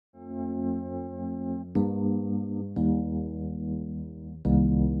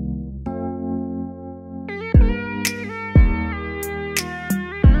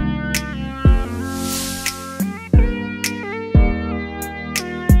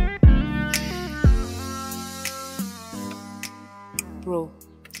Bro,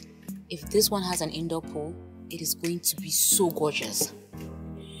 if this one has an indoor pool, it is going to be so gorgeous.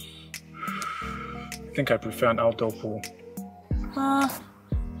 I think I prefer an outdoor pool.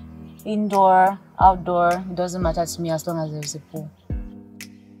 Indoor, outdoor, it doesn't matter to me as long as there's a pool.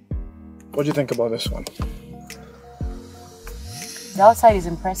 What do you think about this one? The outside is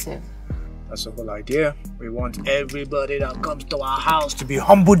impressive. That's the whole idea. We want everybody that comes to our house to be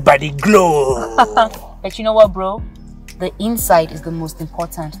humbled by the glow. But you know what, bro? The inside is the most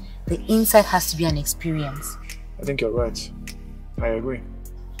important. The inside has to be an experience. I think you're right. I agree.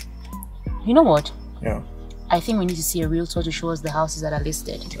 You know what? Yeah. I think we need to see a realtor to show us the houses that are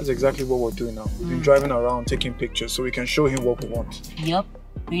listed. That's exactly what we're doing now. We've been driving around taking pictures so we can show him what we want. Yep.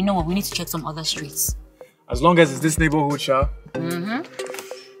 But you know what? We need to check some other streets. As long as it's this neighborhood, Sha.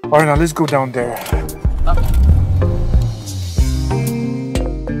 Alright, now let's go down there. Okay.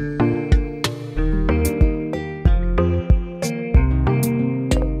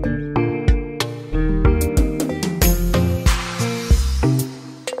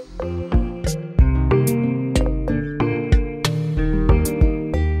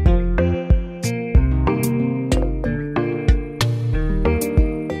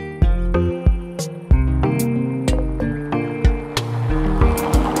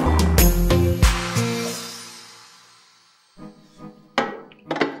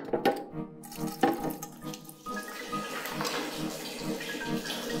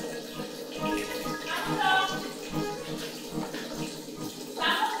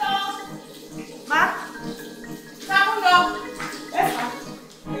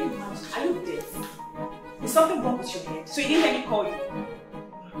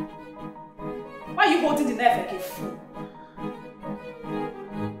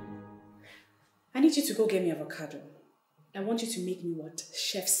 I want you to make me what?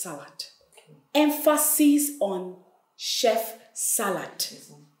 Chef salad. Emphasis on chef salad.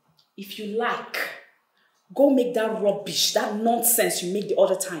 If you like, go make that rubbish, that nonsense you make the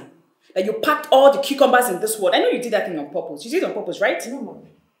other time. That you packed all the cucumbers in this world. I know you did that thing on purpose. You did it on purpose, right? No, Mom.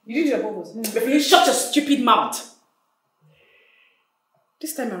 You did it on purpose. But you shut your stupid mouth.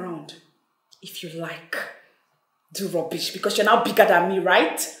 This time around, if you like, do rubbish because you're now bigger than me,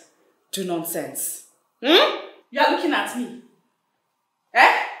 right? Do nonsense. You are looking at me.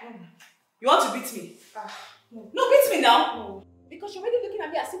 Eh? You want to beat me? No, beat me now. No. Because you're already looking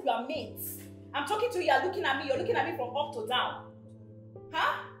at me as if we are mates. I'm talking to you, you're looking at me. You're looking at me from up to down.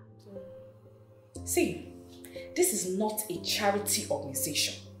 Huh? See, this is not a charity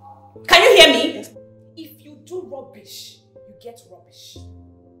organization. Can you hear me? Yes. If you do rubbish, you get rubbish.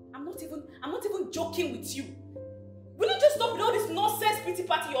 I'm not even joking with you. Will you just stop with all this nonsense pity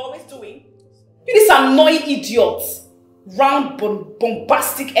party you're always doing? You this annoying idiot. Round,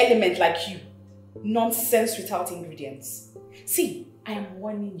 bombastic element like you. Nonsense without ingredients. See, I am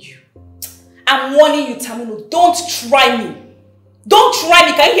warning you. I'm warning you, Tamuno. Don't try me. Don't try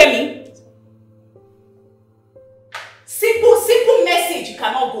me. Can you hear me? Simple message you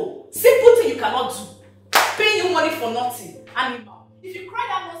cannot go. Simple thing you cannot do. Paying you money for nothing. Animal. If you cry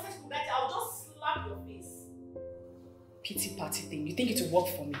that nonsense, I'll just slap your face. Pity party thing. You think it will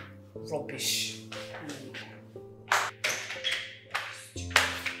work for me? Rubbish.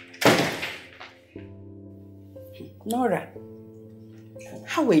 Nora,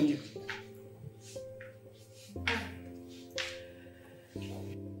 how are you?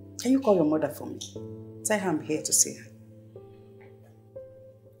 Can you call your mother for me? Tell her I'm here to see her.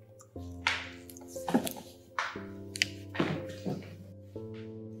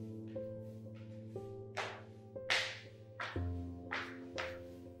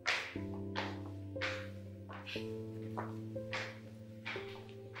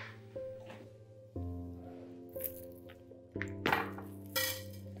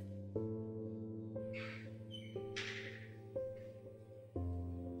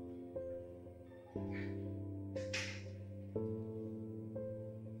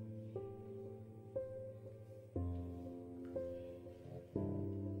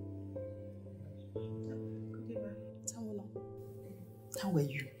 How are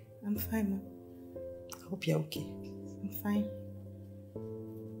you? I'm fine, Mom. I hope you're okay. I'm fine.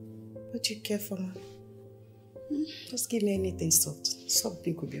 What do you care for, Mom? Just give me anything soft.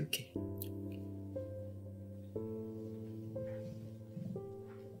 Something could be okay.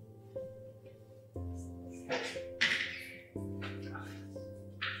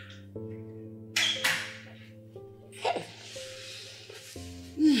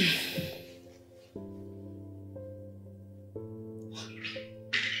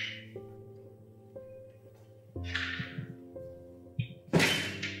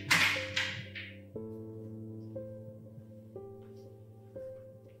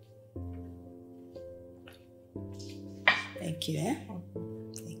 Thank you. Yeah?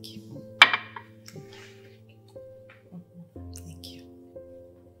 Thank you. Thank you.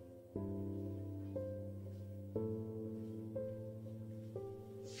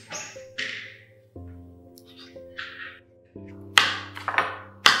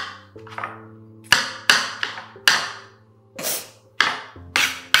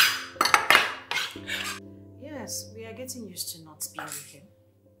 Yes, we are getting used to not being with him.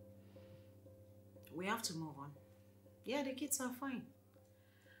 We have to move on. Yeah, the kids are fine.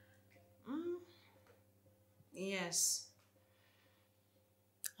 Yes.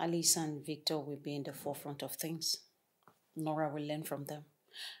 Alice and Victor will be in the forefront of things. Nora will learn from them.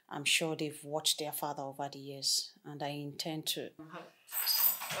 I'm sure they've watched their father over the years, and I intend to...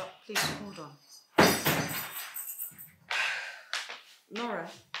 please, hold on. Nora.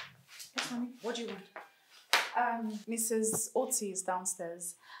 Yes, honey. What do you want? Mrs. Oti is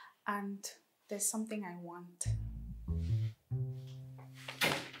downstairs, and there's something I want.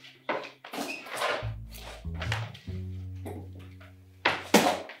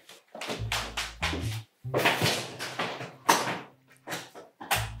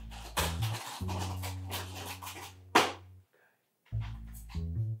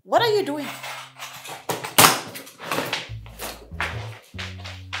 What are you doing?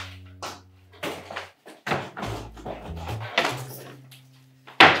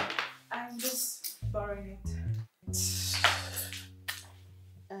 I'm just borrowing it.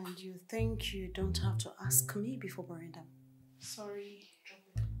 And you think you don't have to ask me before borrowing them? Sorry.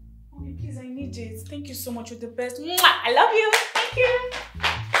 Mommy, please, I need it. Thank you so much. You're the best. Mwah! I love you. Thank you.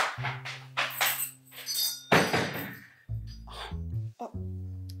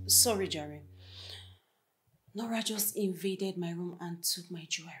 Sorry, Jerry. Nora just invaded my room and took my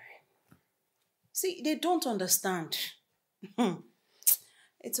jewelry. See, they don't understand.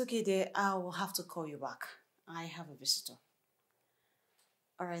 It's okay there. I will have to call you back. I have a visitor.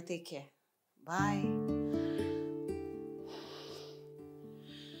 All right, take care. Bye.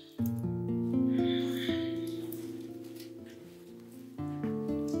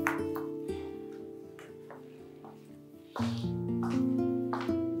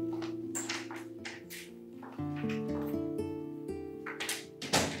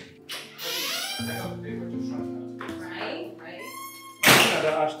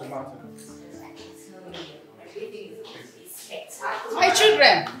 My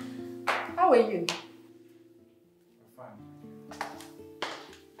children, how are you?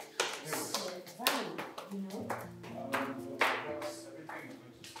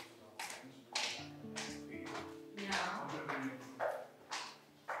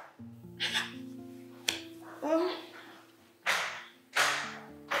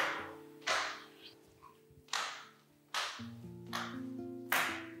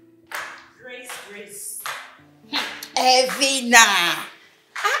 Grace. Evina!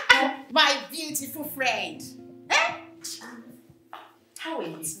 My beautiful friend. Eh? How are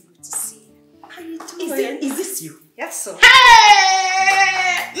you? It's good to see you. How you doing? Is this you? Yes, sir.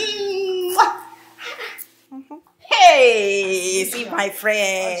 Hey! Hey! See my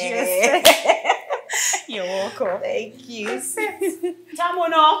friend. You're welcome. Thank you.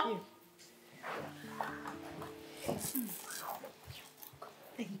 Tamono.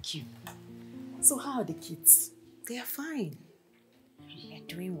 Thank you. So how are the kids? They are fine. They're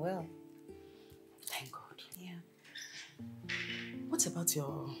doing well. Thank God. Yeah. What about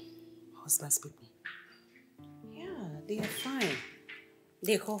your husband's people? Yeah, they are fine.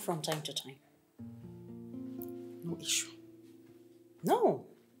 They call from time to time. No issue. No,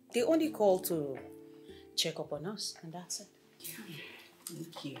 they only call to check up on us, and that's it.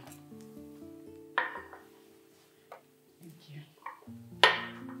 Thank you. Thank you.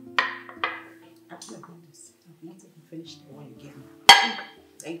 I've not even finished the one you gave me.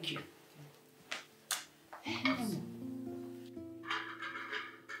 Thank you.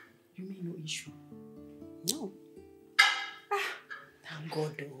 You mean no issue? No. Thank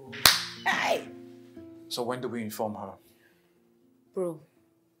God, though. Hey! So when do we inform her? Bro,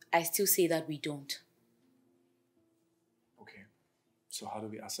 I still say that we don't. Okay. So how do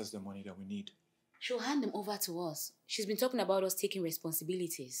we access the money that we need? She'll hand them over to us. She's been talking about us taking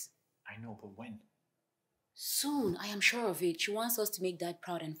responsibilities. I know, but when? Soon, I am sure of it. She wants us to make Dad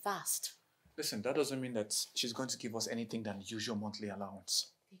proud and fast. Listen, that doesn't mean that she's going to give us anything than the usual monthly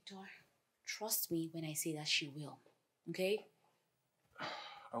allowance. Victor, trust me when I say that she will. Okay?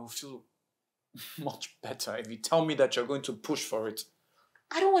 I will feel much better if you tell me that you're going to push for it.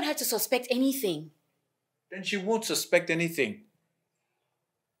 I don't want her to suspect anything. Then she won't suspect anything.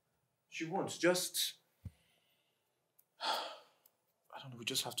 She won't. Just... I don't know, we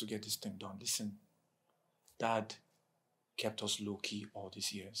just have to get this thing done. Listen, Dad kept us low-key all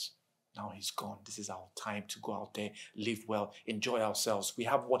these years. Now he's gone. This is our time to go out there, live well, enjoy ourselves. We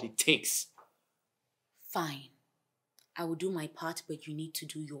have what it takes. Fine. I will do my part, but you need to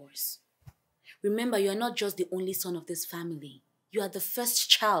do yours. Remember, you are not just the only son of this family. You are the first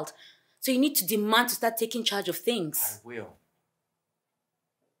child. So you need to demand to start taking charge of things. I will.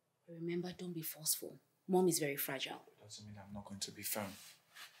 Remember, don't be forceful. Mom is very fragile. Doesn't mean I'm not going to be firm.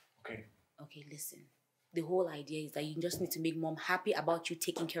 Okay? Okay, listen. The whole idea is that you just need to make Mom happy about you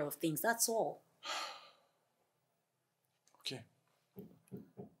taking care of things. That's all. Okay.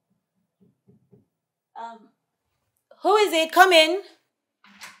 Who is it? Come in.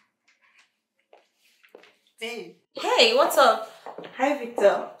 Babe. Hey, what's up? Hi,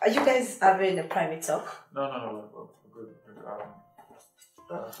 Victor. Are you guys having a private talk? No. Good.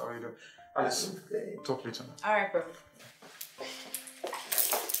 How are you doing? Alice, talk later. All right, bro.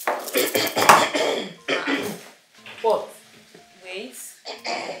 What? Wait.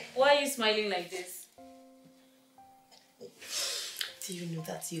 Why are you smiling like this? Do you know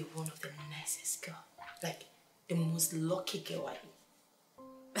that you're one of the nicest girls? Like, the most lucky girl I know.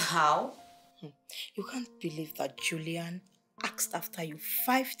 How? You can't believe that Julian asked after you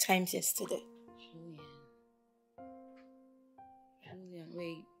 5 times yesterday. Julian,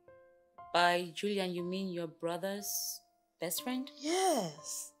 wait. By Julian, you mean your brother's best friend?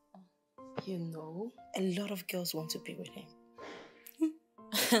 Yes. You know, a lot of girls want to be with him.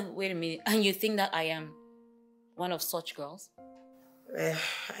 Wait a minute. And you think that I am one of such girls? Well,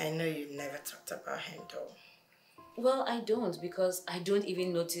 I know you never talked about him though. Well, I don't, because I don't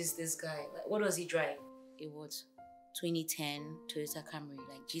even notice this guy. Like, what does he drive? It was 2010 Toyota Camry.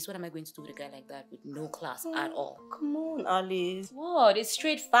 Like, geez, what am I going to do with a guy like that with no class at all? Come on, Alice. What? It's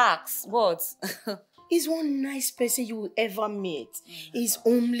straight facts. What? He's one nice person you will ever meet. He's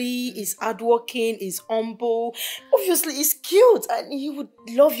homely, he's hardworking, he's humble. Obviously, he's cute and he would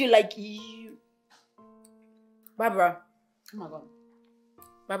love you like you. Barbara. Oh my God.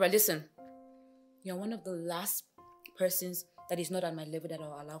 Barbara, listen. You're one of the last persons that is not at my level that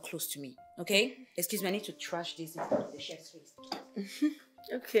I'll allow close to me. Okay? Excuse me, I need to trash this in front of the chef's face.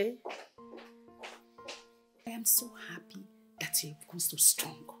 Okay. I am so happy that you've become so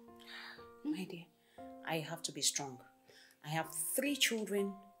strong. My dear, I have to be strong. I have 3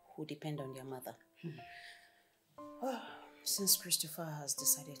 children who depend on their mother. Since Christopher has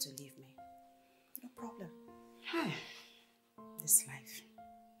decided to leave me, no problem. This life.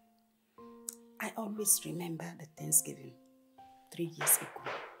 I always remember the Thanksgiving 3 years ago.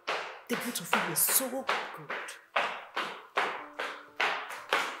 The both of you were so good.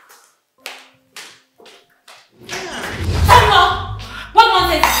 Emma! What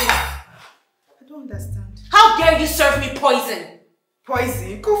nonsense is this? I don't understand. How dare you serve me poison?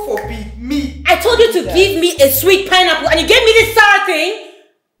 Poison? God forbid me. I told you to give me a sweet pineapple and you gave me this sour thing?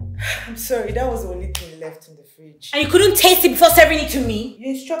 I'm sorry, that was the only thing left in the fridge. And you couldn't taste it before serving it to me? You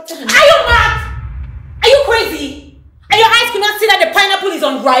instructed me. Are you mad? Are you crazy? And your eyes could not see that the pineapple is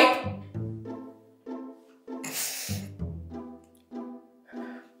unripe?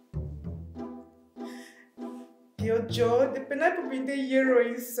 Dear Joe, the pineapple be the euro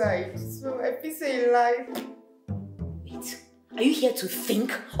inside, so I feel say lie. Wait, are you here to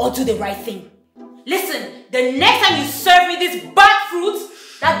think or do the right thing? Listen, the next time you serve me this bad fruit,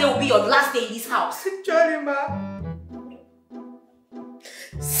 that day will be your last day in this house. Sorry, ma.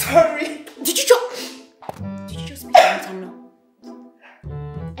 Sorry. Did you just speak one time now?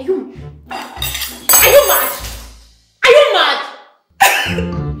 Are you mad? Are you mad?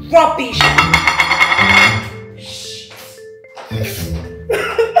 Rubbish.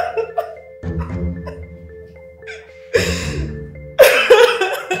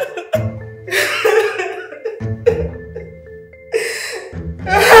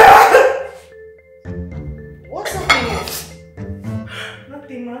 What's happening?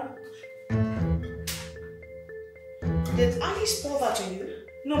 Nothing, ma. Did Alice pour that on you?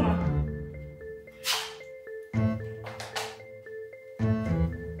 No, ma.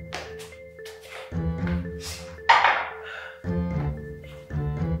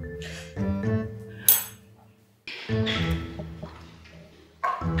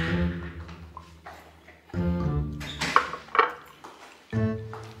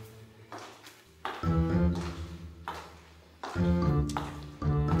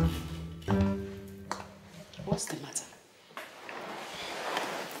 What's the matter?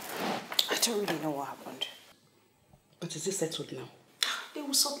 I don't really know what happened. But is it settled now? They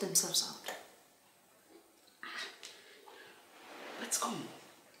will sort themselves out. Let's come.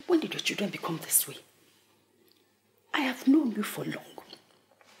 When did your children become this way? I have known you for long.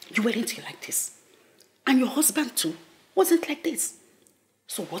 You weren't here like this. And your husband too. wasn't like this.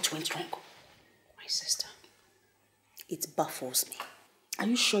 So what went wrong? My sister, it baffles me. Are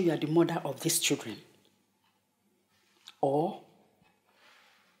you sure you are the mother of these children? Or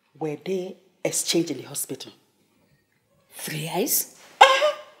were they exchanged in the hospital? 3 eyes?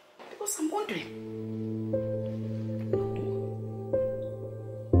 Because I'm wondering.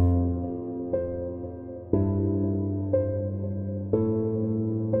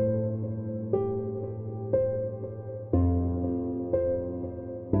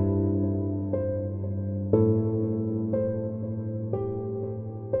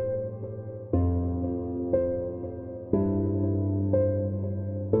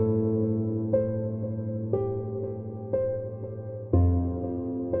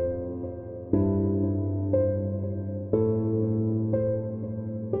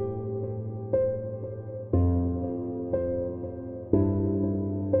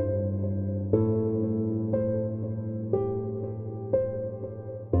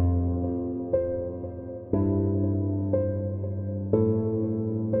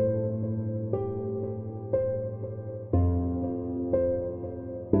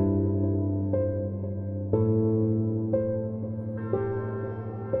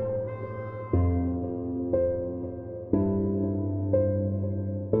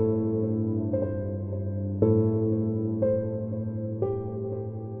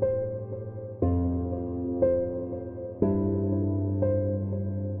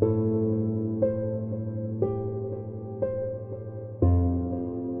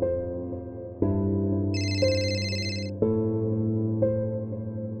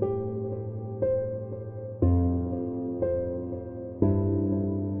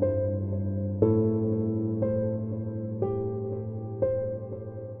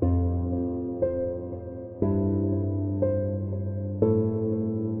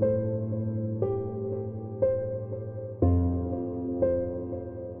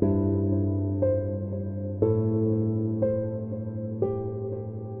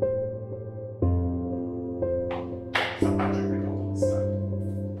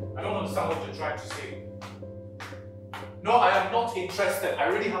 No, I am not interested. I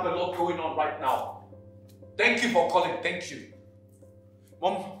already have a lot going on right now. Thank you for calling. Thank you.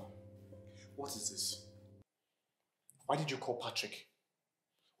 Mom, what is this? Why did you call Patrick?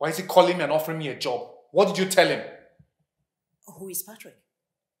 Why is he calling me and offering me a job? What did you tell him? Who is Patrick?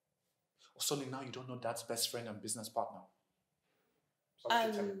 Oh, Solly, now you don't know Dad's best friend and business partner.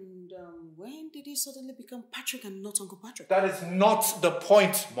 And when did he suddenly become Patrick and not Uncle Patrick? That is not the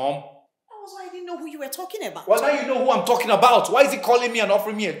point, Mom. That was why I didn't know who you were talking about. Well, now you know who I'm talking about. Why is he calling me and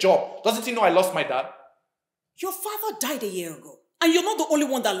offering me a job? Doesn't he know I lost my dad? Your father died a year ago. And you're not the only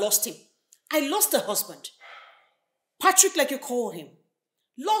one that lost him. I lost a husband. Patrick, like you call him,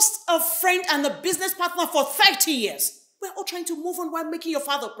 lost a friend and a business partner for 30 years. We're all trying to move on while making your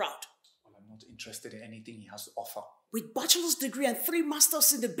father proud. Well, I'm not interested in anything he has to offer. With bachelor's degree and 3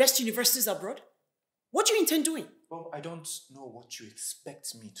 masters in the best universities abroad? What do you intend doing? Well, I don't know what you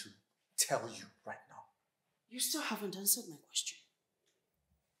expect me to tell you right now. You still haven't answered my question.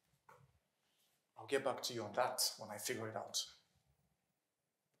 I'll get back to you on that when I figure it out.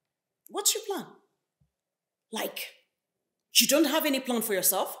 What's your plan? Like, you don't have any plan for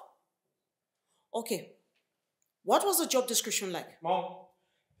yourself? Okay. What was the job description like? Mom,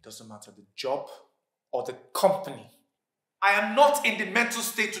 it doesn't matter the job or the company. I am not in the mental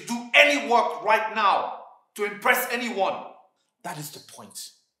state to do any work right now to impress anyone. That is the point.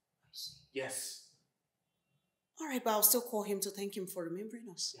 Yes. All right, but I'll still call him to thank him for remembering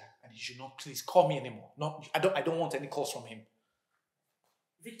us. Yeah, and he should not please call me anymore. No, I don't want any calls from him.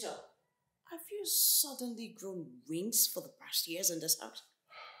 Victor, have you suddenly grown wings for the past years in this house?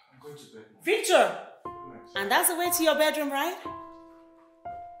 I'm going to bed now. Victor! And that's the way to your bedroom, right?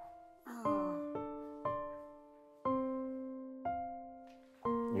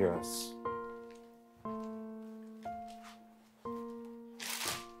 Yes.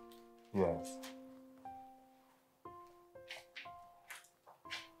 Yes.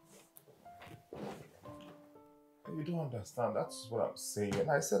 You don't understand. That's what I'm saying.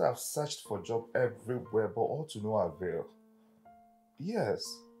 I said I've searched for job everywhere, but all to no avail. Yes.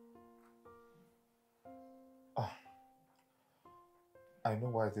 I know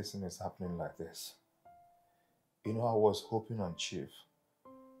why this thing is happening like this. You know, I was hoping on Chief.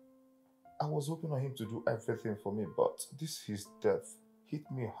 I was hoping on him to do everything for me, but his death hit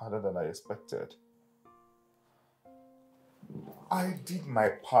me harder than I expected. I did my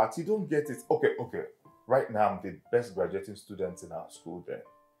part. You don't get it. Okay. Right now, I'm the best graduating student in our school there.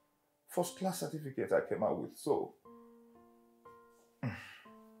 First class certificate I came out with, so...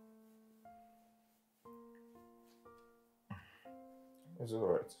 It's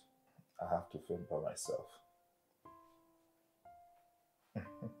alright. I have to film by myself.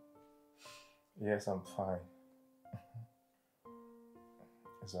 Yes, I'm fine.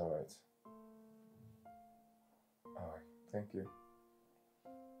 It's alright. Alright, thank you.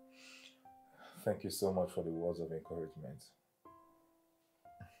 Thank you so much for the words of encouragement.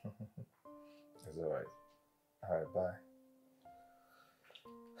 It's alright. Alright, bye.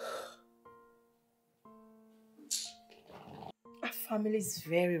 Our family is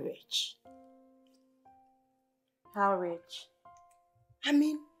very rich. How rich? I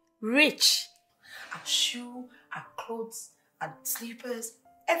mean, rich. Our shoe, our clothes, our slippers,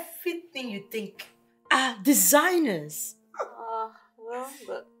 everything you think. Our designers. Well,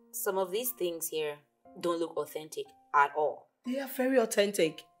 but some of these things here don't look authentic at all. They are very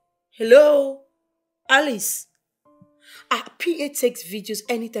authentic. Hello, Alice. Our PA takes videos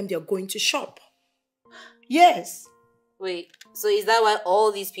anytime they are going to shop. Yes. Wait, so is that why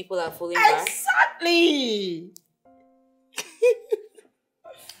all these people are following her? Exactly.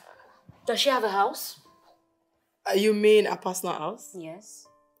 Does she have a house? You mean a personal house? Yes.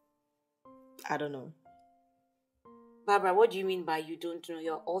 I don't know. Barbara, what do you mean by you don't know?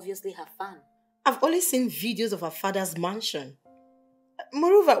 You're obviously her fan. I've only seen videos of her father's mansion.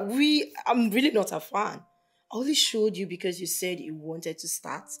 Moreover, I'm really not a fan. I only showed you because you said you wanted to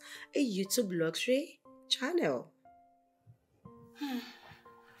start a YouTube luxury channel.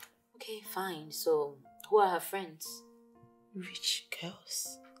 Okay, fine. So, who are her friends? Rich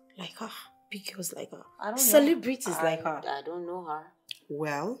girls like her. Big girls like her. I don't know. Celebrities like her. I don't know her.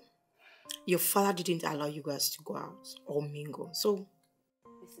 Well, your father didn't allow you guys to go out or mingle. So,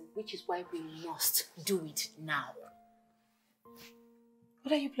 listen, which is why we must do it now.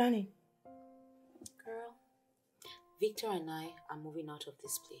 What are you planning? Girl, Victor and I are moving out of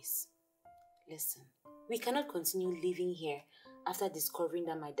this place. Listen, we cannot continue living here after discovering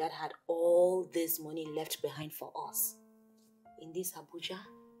that my dad had all this money left behind for us. In this Abuja,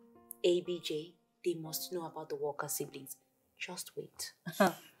 ABJ, they must know about the Walker siblings. Just wait.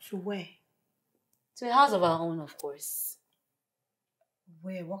 So where? To a house of our own, of course.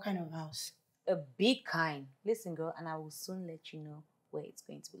 Where? What kind of house? A big kind. Listen, girl, and I will soon let you know where it's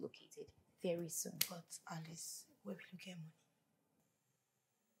going to be located. Very soon. But Alice, where will you get money?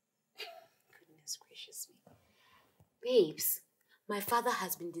 Goodness gracious me. Babes, my father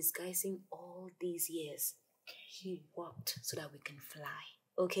has been disguising all these years. He worked so that we can fly.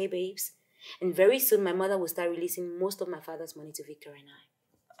 Okay, babes? And very soon, my mother will start releasing most of my father's money to Victor and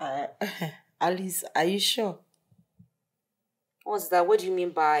I. Alice, are you sure? What's that? What do you mean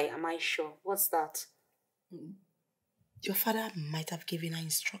by, am I sure? What's that? Your father might have given her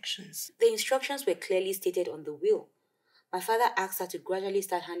instructions. The instructions were clearly stated on the will. My father asked her to gradually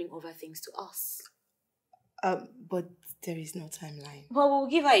start handing over things to us. But there is no timeline. Well, we'll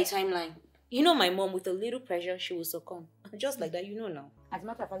give her a timeline. You know my mom, with a little pressure, she will succumb. Just like that, you know now. As a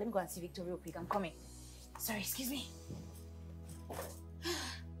matter of fact, let me go and see Victor real quick. I'm coming. Sorry, excuse me.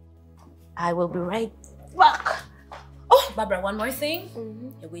 I will be right back. Oh, Barbara, one more thing.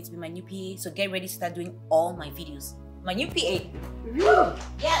 You're going to be my new PA, so get ready to start doing all my videos. My new PA. Really?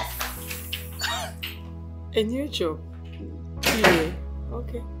 Yes. A new job? Yeah.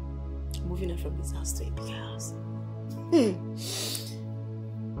 Okay. Moving her from this house to a bigger house.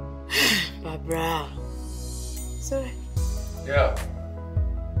 Barbara. Sorry. Yeah.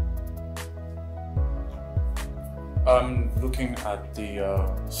 I'm looking at the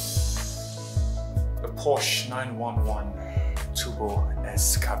Porsche 911 Turbo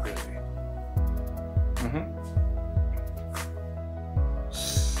S Cabriolet.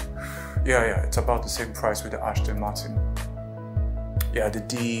 Yeah, it's about the same price with the Aston Martin. Yeah, the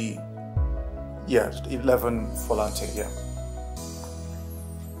D11 Volante, yeah.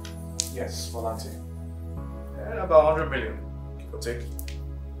 Yes, Volante. Yeah, about 100 million, give or take.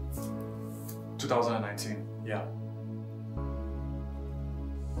 2019, yeah.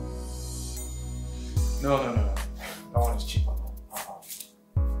 No. That one is cheaper.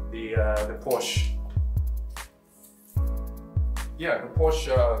 The Porsche. Yeah, the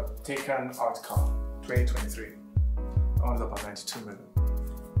Porsche Taycan Art Car, 2023. That one's about 92 million.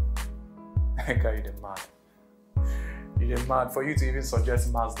 Guy, you did mad. You did mad. For you to even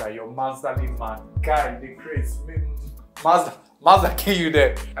suggest Mazda, you're Mazda-ly mad. Guy, they crazy. Mazda kill you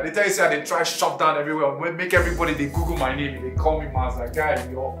there. And they tell you, say, they try shut down everywhere. Make everybody, they Google my name. They call me Mazda. Guy,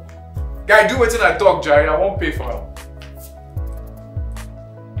 Guy, do it till I talk, Jerry. I won't pay for it.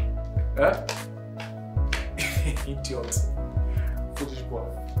 Huh? Idiot. Foolish boy.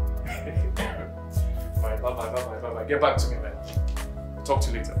 Alright, bye-bye. Get back to me, man. Talk to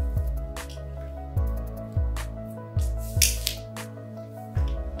you later.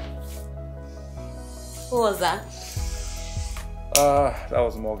 Who was that? That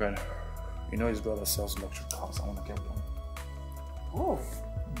was Morgan. You know his brother sells luxury cars. I want to get one. Oh.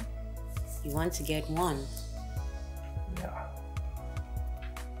 You want to get one? Yeah.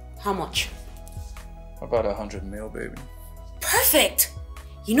 How much? About 100 mil, baby. Perfect!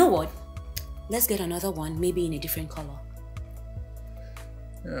 You know what? Let's get another one, maybe in a different color.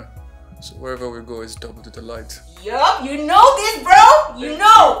 Yeah. So wherever we go, it's double the delight. Yup, you know this, bro! You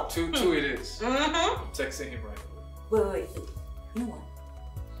know! Two it is. Mm-hmm. I'm texting him right away. Wait. You know what?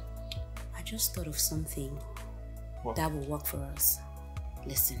 I just thought of something that will work for us.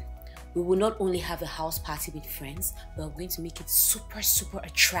 Listen, we will not only have a house party with friends, but we're going to make it super, super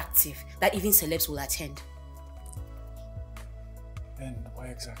attractive that even celebs will attend. And why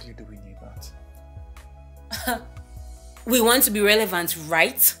exactly do we need that? We want to be relevant,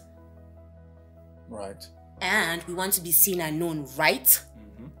 right? Right. And we want to be seen and known, right?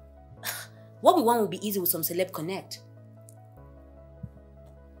 Mm-hmm. What we want will be easy with some celeb connect.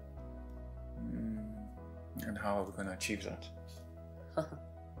 And how are we going to achieve that?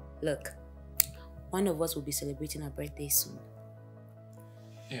 Look, one of us will be celebrating our birthday soon.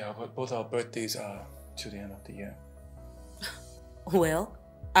 Yeah, but both our birthdays are to the end of the year. Well,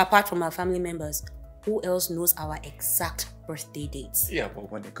 apart from our family members, who else knows our exact birthday dates? Yeah,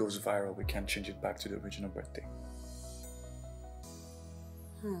 but when it goes viral, we can't change it back to the original birthday.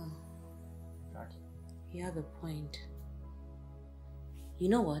 Exactly. You have a point. You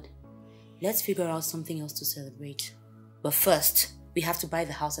know what? Let's figure out something else to celebrate. But first, we have to buy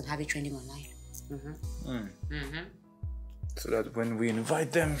the house and have it trending online. So that when we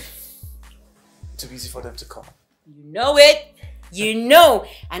invite them, it's easy for them to come. You know it! You know!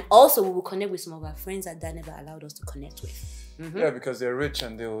 And also, we will connect with some of our friends that Dad never allowed us to connect with. Yeah, because they're rich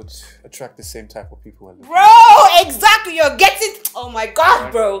and they would attract the same type of people. Bro! Exactly! You're getting... Oh my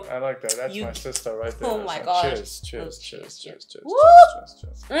God, bro! I like that. That's my sister right there. Oh my God. Cheers. Woo!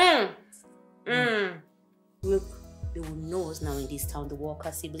 Look, they will know us now in this town, the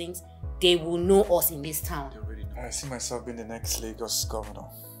Walker siblings. They will know us in this town. I see myself being the next Lagos governor.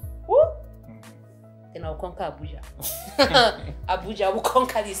 Woo! Then I'll conquer Abuja. Abuja will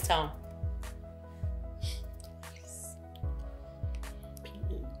conquer this town.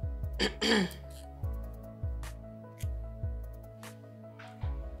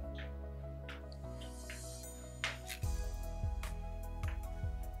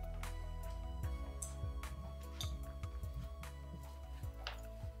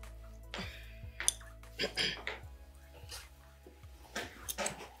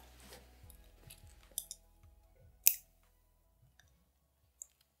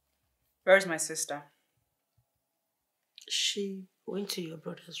 Where's my sister? She went to your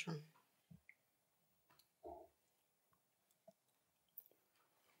brother's room.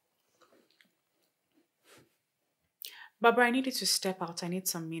 Barbara, I need you to step out. I need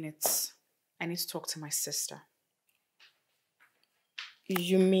some minutes. I need to talk to my sister.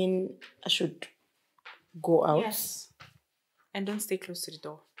 You mean I should go out? Yes. And don't stay close to the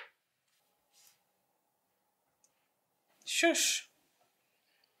door. Shush.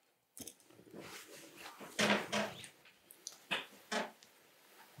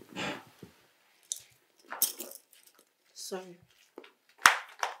 Sorry.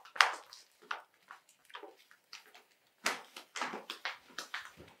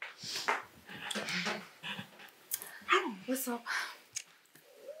 What's up?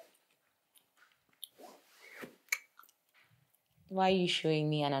 Why are you showing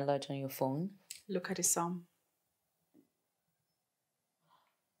me an alert on your phone? Look at the sum.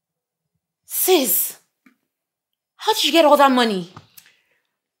 Sis! How did you get all that money?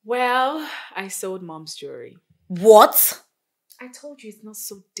 Well, I sold Mom's jewelry. What? I told you it's not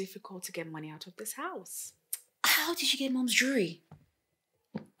so difficult to get money out of this house. How did you get Mom's jewelry?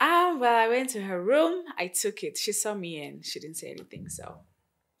 Well, I went to her room. I took it. She saw me in. She didn't say anything, so.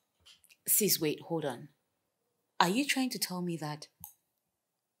 Sis, wait, hold on. Are you trying to tell me that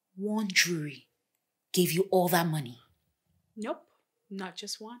one jewelry gave you all that money? Nope, not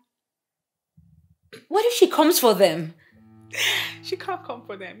just one. What if she comes for them? She can't come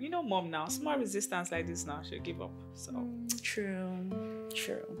for them. You know Mom now. Small resistance like this now, she'll give up. So True.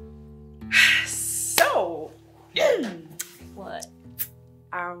 So What?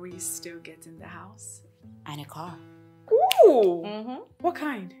 are we still getting the house? And a car. Ooh. What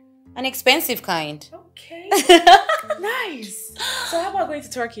kind? An expensive kind. Okay. Nice. So how about going to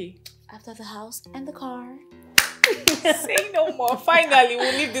Turkey? After the house and the car. Say no more. Finally,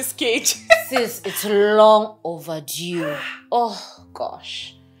 we'll leave this cage. Sis, it's long overdue. Oh,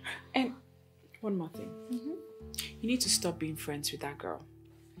 gosh. And one more thing. You need to stop being friends with that girl.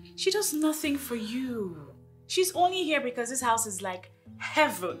 She does nothing for you. She's only here because this house is like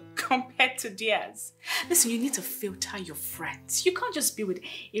heaven compared to theirs. Listen, you need to filter your friends. You can't just be with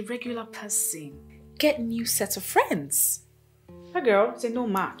a regular person. Get a new set of friends. That girl is a no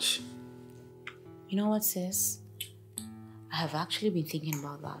match. You know what, sis? I have actually been thinking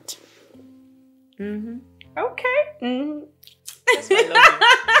about that. Okay. That's why I love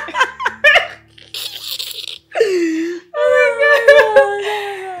you. Oh my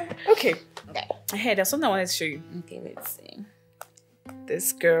god. Okay. Hey, there's something I wanted to show you. Okay, let's see.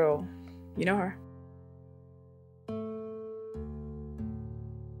 This girl, you know her?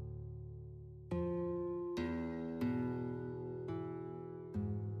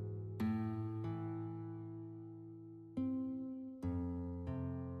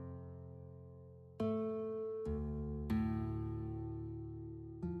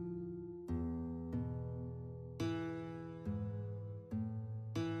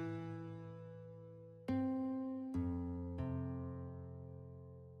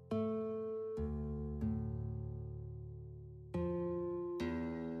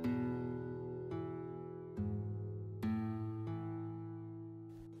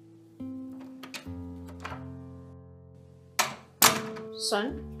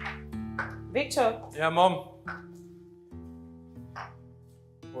 Son? Victor? Yeah, Mom.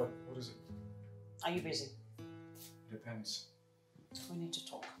 What? What is it? Are you busy? Depends. We need to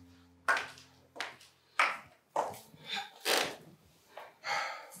talk.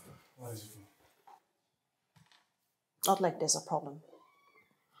 What is it? Not like there's a problem.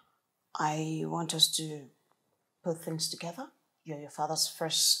 I want us to put things together. You're your father's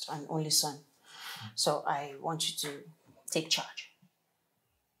first and only son. So I want you to take charge.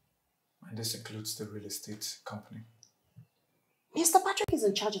 And this includes the real estate company. Mr. Patrick is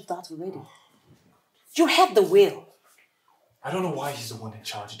in charge of that already. You had the will. I don't know why he's the one in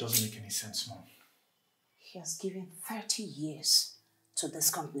charge. It doesn't make any sense, Mom. He has given 30 years to this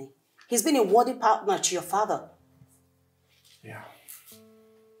company. He's been a worthy partner to your father. Yeah.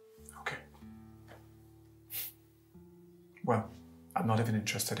 Okay. Well, I'm not even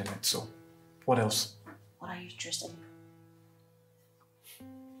interested in it, so what else? What are you interested in?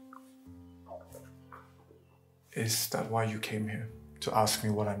 Is that why you came here? To ask me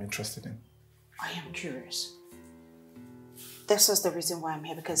what I'm interested in? I am curious. This is the reason why I'm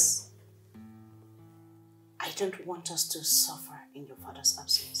here, because I don't want us to suffer in your father's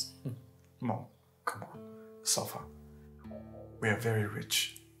absence. Mom, come on. Suffer. We are very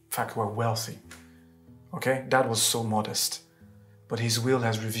rich. In fact, we're wealthy. Okay? Dad was so modest. But his will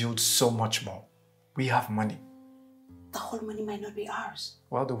has revealed so much more. We have money. The whole money might not be ours.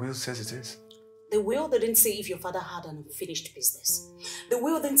 Well, the will says it is. The will didn't say if your father had an unfinished business. The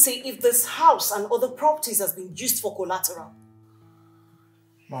will didn't say if this house and other properties has been used for collateral.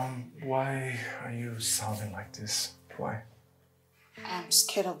 Mom, why are you sounding like this? Why? I'm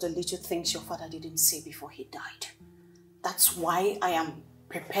scared of the little things your father didn't say before he died. That's why I am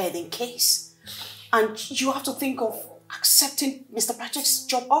prepared in case. And you have to think of accepting Mr. Patrick's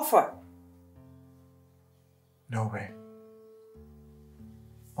job offer. No way.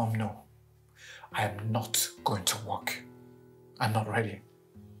 Mom, no. I am not going to work. I'm not ready.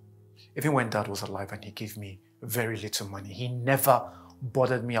 Even when Dad was alive and he gave me very little money, he never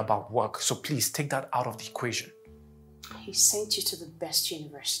bothered me about work. So please take that out of the equation. He sent you to the best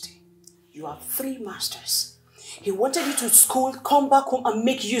university. You have 3 masters. He wanted you to school, come back home and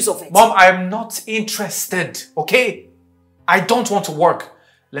make use of it. Mom, I'm not interested, okay? I don't want to work.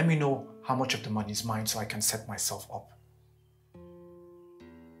 Let me know how much of the money is mine so I can set myself up.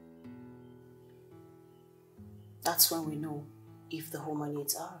 That's when we know if the whole money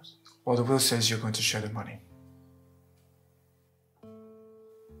is ours. Well, the will says you're going to share the money.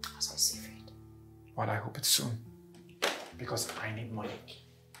 As I see fit. Well, I hope it's soon. Because I need money.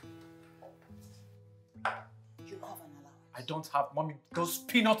 You have an allowance. I don't have, Mommy. Those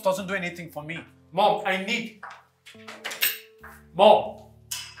peanuts doesn't do anything for me. Mom, I need... Mom!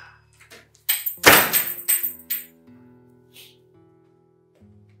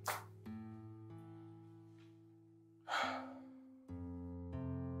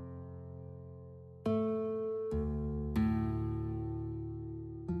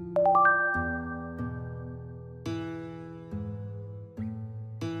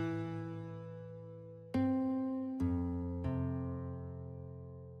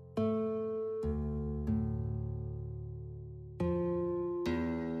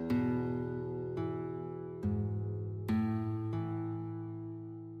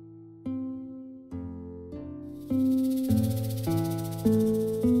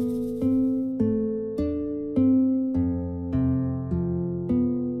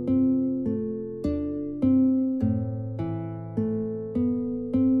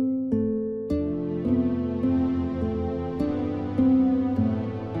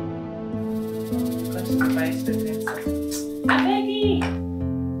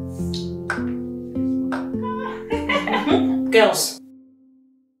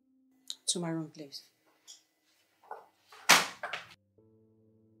 To my room, please.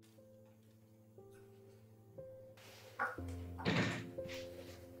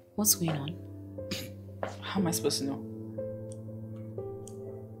 What's going on? How am I supposed to know?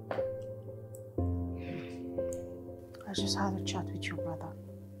 I just had a chat with your brother.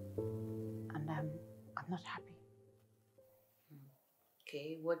 And I'm not happy.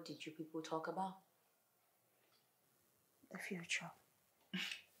 Okay, what did you people talk about? The future.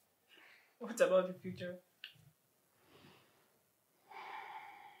 What about the future?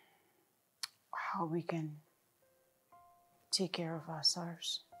 How we can take care of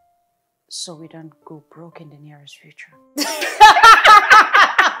ourselves so we don't go broke in the nearest future.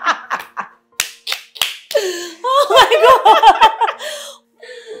 Oh my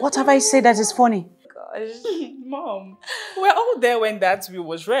god! What have I said that is funny? Mom, we're all there when that will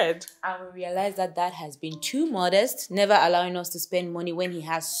was read. And we realized that Dad has been too modest, never allowing us to spend money when he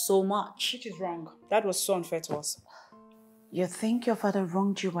has so much. Which is wrong. That was so unfair to us. You think your father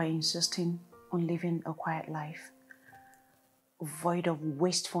wronged you by insisting on living a quiet life, void of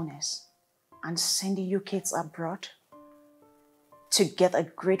wastefulness, and sending you kids abroad to get a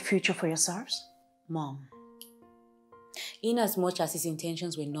great future for yourselves? Mom, in as much as his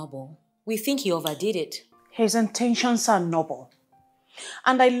intentions were noble, we think he overdid it. His intentions are noble.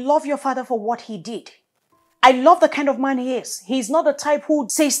 And I love your father for what he did. I love the kind of man he is. He's not the type who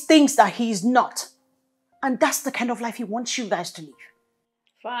says things that he is not. And that's the kind of life he wants you guys to live.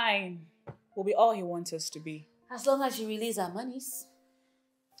 Fine. We'll be all he wants us to be. As long as you release our monies.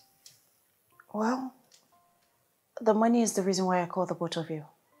 Well, the money is the reason why I called the both of you.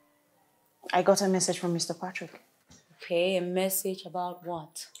 I got a message from Mr. Patrick. Okay, a message about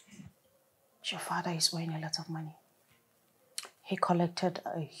what? Your father is owing a lot of money. He collected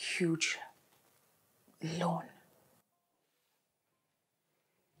a huge loan.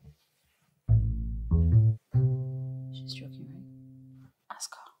 She's joking, right?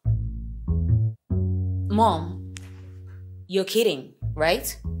 Ask her. Mom, you're kidding,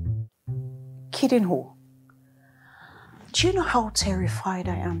 right? Kidding who? Do you know how terrified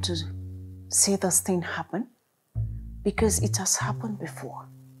I am to see this thing happen? Because it has happened before.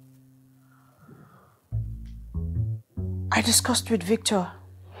 I discussed with Victor,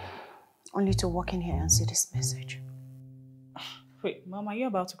 only to walk in here and see this message. Wait, Mom, are you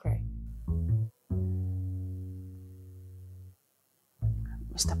about to cry?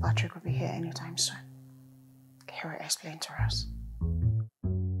 Mr. Patrick will be here anytime soon. He will explain to us.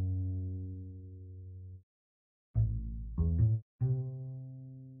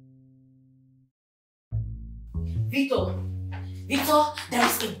 Victor, there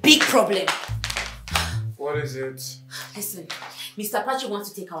is a big problem. What is it? Listen, Mr. Patrick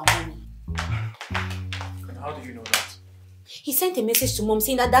wants to take our money. And how do you know that? He sent a message to Mom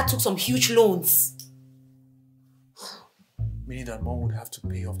saying that Dad took some huge loans. Meaning that Mom would have to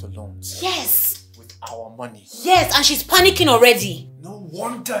pay off the loans. Yes. With our money. Yes, and she's panicking already. No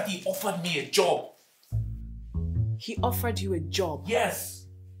wonder he offered me a job. He offered you a job? Yes.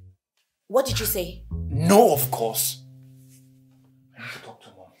 What did you say? No, of course. I need to talk to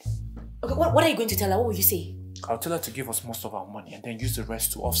Mom. Okay, what are you going to tell her? What will you say? I'll tell her to give us most of our money and then use the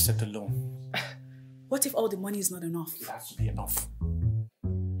rest to offset the loan. What if all the money is not enough? It has to be enough.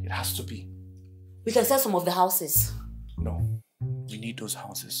 It has to be. We can sell some of the houses. No, we need those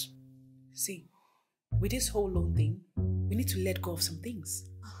houses. See, with this whole loan thing, we need to let go of some things.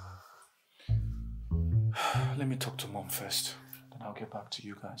 Let me talk to Mom first. Then I'll get back to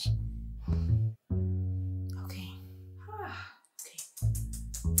you guys. Okay.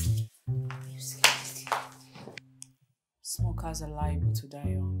 Smokers are liable to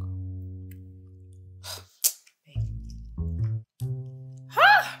die young.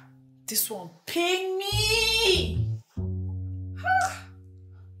 Ha! This one pain me! Ha!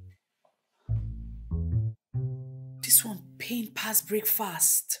 This one pain past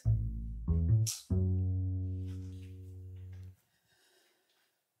breakfast.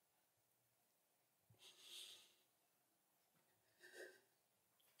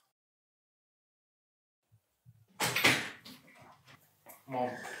 Mom.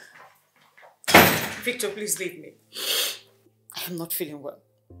 Victor, please leave me. I am not feeling well.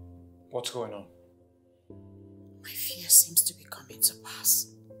 What's going on? My fear seems to be coming to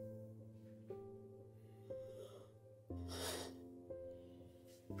pass.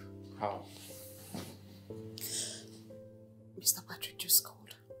 How? Mr. Patrick just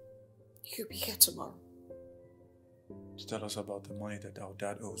called. He'll be here tomorrow. To tell us about the money that our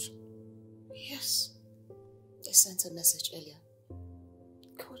dad owes. Yes. They sent a message earlier.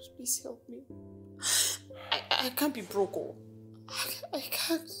 God, please help me. I can't be broke. I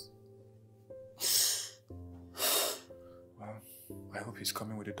can't. he's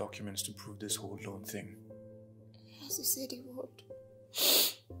coming with the documents to prove this whole loan thing. As he said he would.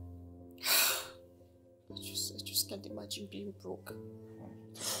 I just can't imagine being broke.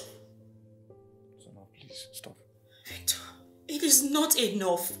 So now, please, stop. Victor, it is not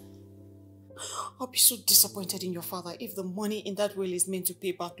enough. I'll be so disappointed in your father if the money in that will is meant to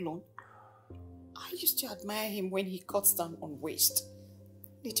pay back loan. I used to admire him when he cuts down on waste.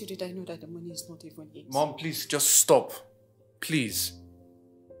 Little did I know that the money is not even his. Mom, please, just stop. Please.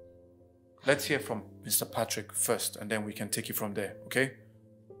 Let's hear from Mr. Patrick first, and then we can take it from there, okay?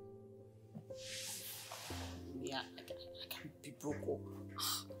 Yeah, I can't be broke.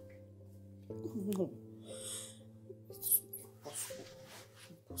 No. It's impossible.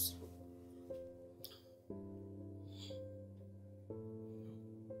 Impossible.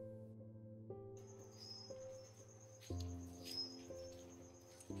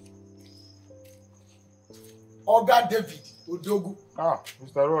 Oga David Odogu. Ah,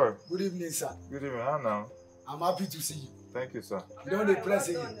 Mr. Roy. Good evening, sir. Good evening. How now? I'm happy to see you. Thank you, sir. You don't need press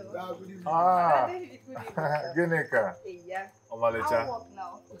again. Good evening. Ah, Gineka. Yeah. Omalecha. I'll walk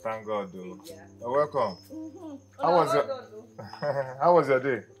now. Thank God, though. Yeah. You're welcome. Mm-hmm. How was your How was your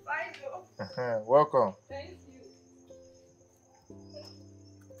day? Fine, though. Welcome. Thank you.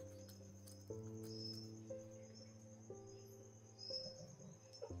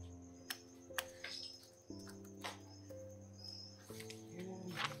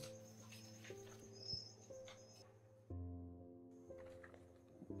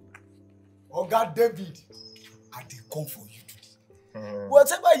 Oga David, I dey come for you today.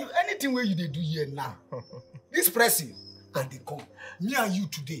 Whatever anything where you dey do here now, this pressing, I dey come. Me and you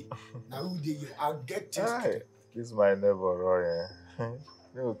today. Now we dey here. I'll get things today. This is my neighbor, Roy.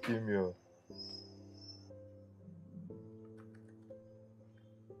 They will kill me.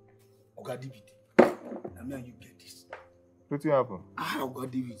 Oga David, now me and you get this. What will happen? Oga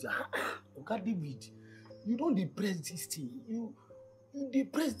David. Oga David, you don't depress this thing. You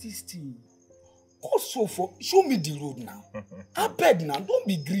depress this thing. Also, show me the road now. I beg now, don't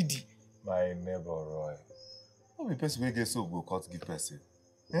be greedy. My neighbor, Roy. Don't be person wey get soap go cut give person.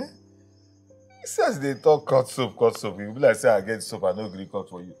 Eh? He says they talk cut soap. You be like say I get soap, I no gree cut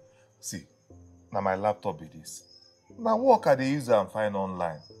for you. See, now my laptop be this. Now work I dey use am find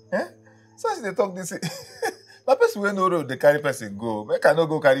online. Eh? Since they talk this, na person wey no road dey carry person go. Make I no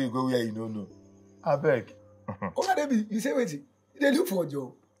go carry you go where you no know. I beg. Oga David, you say wetin? You dey look for a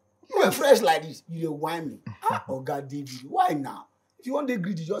job. You were fresh like this. You dey whine me. Oga David, why now? If you want dey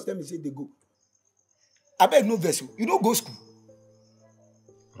greedy, just tell me say they go. I beg no vessel. You don't go school.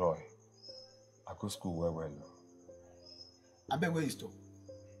 Roy, I go school well. I beg where you stop.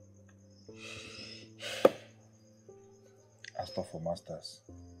 I stop for masters.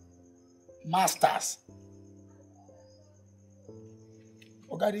 Masters.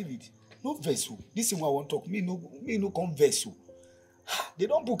 Oga David, no vessel. This is what I want to talk. Me no come vessel. They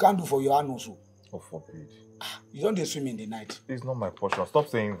don't put candle for your hand also. Oh, forbid. You don't swim in the night. It's not my portion. Stop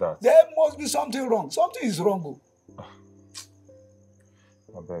saying that. There must be something wrong. Something is wrong. I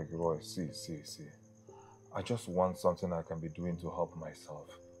beg, Roy, see. I just want something I can be doing to help myself.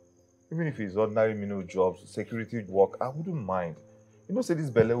 Even if it's ordinary menial jobs, security work, I wouldn't mind. You know, say this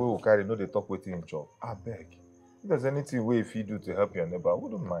belle wey we carry, no they talk waiting job. I beg. If there's anything way if you do to help your neighbor, I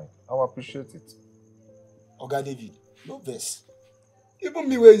wouldn't mind. I'll appreciate it. Oga David, no vex. Even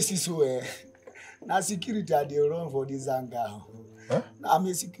me where you see so now security I dey run for this anger. Huh? I'm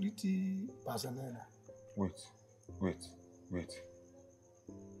a security personnel. Wait.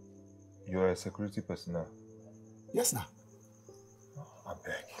 You're a security personnel? Yes, now. I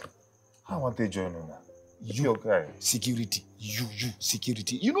beg. I want to join you now. You okay? Security. You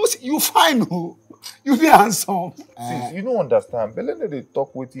security. You know, you fine, oh. You be handsome. See, you don't understand. Belene they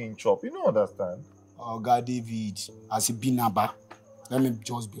talk waiting in chop. You don't understand. Oga David, as a binaba, let me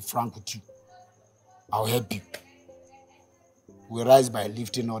just be frank with you. I'll help you. We rise by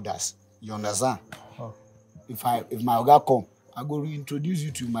lifting others. You understand? Oh. If my Oga come, I go reintroduce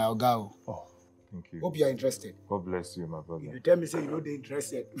you to my Oga. Oh, thank you. Hope you are interested. God bless you, my brother. If you tell me say you know they're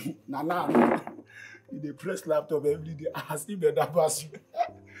interested, nah. You dey press laptop every day. I still better pass you.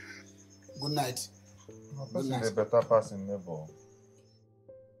 Good night. My person is a better person, neighbor.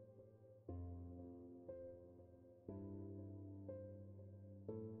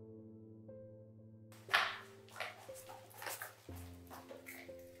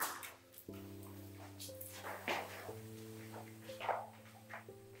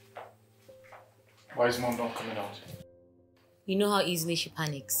 Why is Mom not coming out? You know how easily she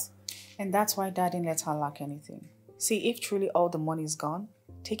panics. And that's why Dad didn't let her lack anything. See, if truly all the money is gone,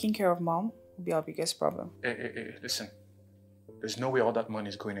 taking care of Mom will be our biggest problem. Hey, listen. There's no way all that money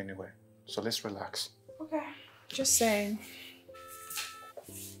is going anywhere. So let's relax. Okay, just saying.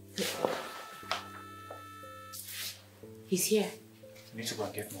 He's here. You need to go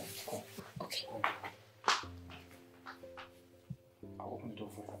and get more. Come. Okay. I'll open the door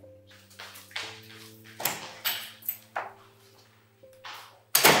for you.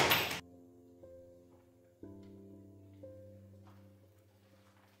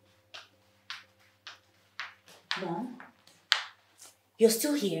 Mom? You're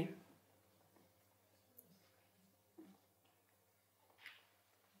still here?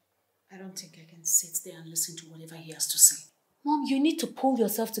 I don't think I can sit there and listen to whatever he has to say. Mom, you need to pull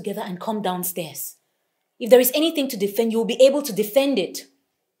yourself together and come downstairs. If there is anything to defend, you will be able to defend it.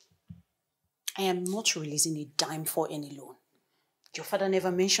 I am not releasing a dime for any loan. Your father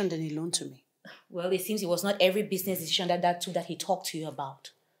never mentioned any loan to me. Well, it seems it was not every business decision that he talked to you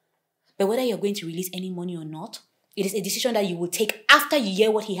about. But whether you're going to release any money or not, it is a decision that you will take after you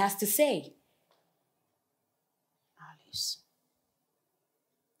hear what he has to say. Alice,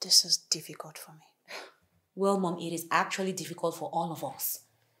 this is difficult for me. Well, Mom, it is actually difficult for all of us.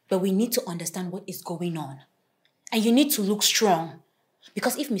 But we need to understand what is going on. And you need to look strong.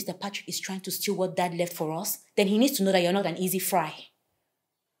 Because if Mr. Patrick is trying to steal what Dad left for us, then he needs to know that you're not an easy fry.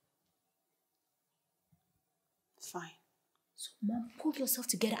 Fine. So, Mom, pull yourself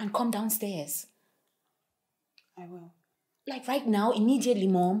together and come downstairs. I will. Like right now, immediately,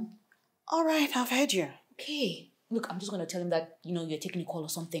 Mom. All right, I've heard you. Okay. Look, I'm just going to tell him that, you're taking a call or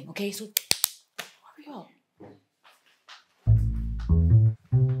something, okay? So, hurry up.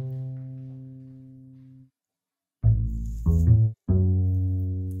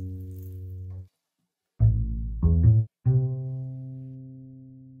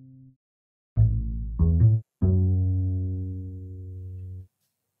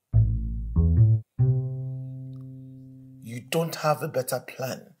 You don't have a better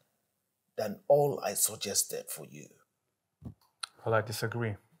plan than all I suggested for you. Well, I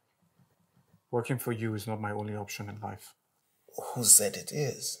disagree. Working for you is not my only option in life. Who said it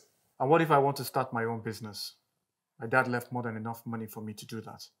is? And what if I want to start my own business? My dad left more than enough money for me to do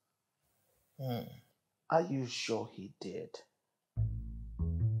that. Are you sure he did?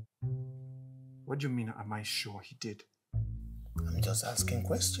 What do you mean, am I sure he did? I'm just asking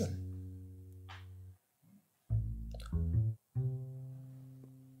question.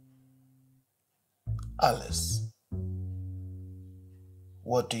 Alice,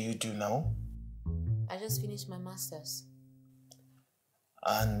 what do you do now? I just finished my master's.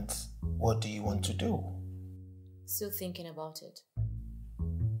 And what do you want to do? Still thinking about it.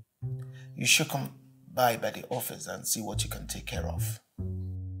 You should come by the office and see what you can take care of.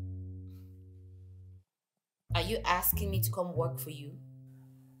 Are you asking me to come work for you?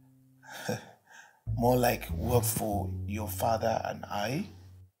 More like work for your father and I?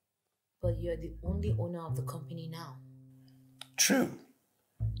 But you're the only owner of the company now. True.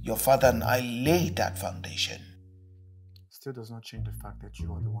 Your father and I laid that foundation. Still does not change the fact that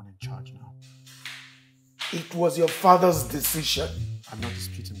you are the one in charge now. It was your father's decision. I'm not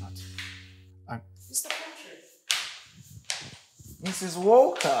disputing that. Mr. Patrick. Mrs.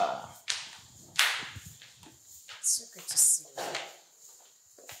 Walker. It's so good to see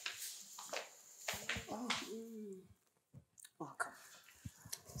you. Welcome.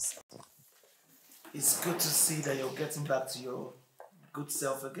 It's good to see that you're getting back to your good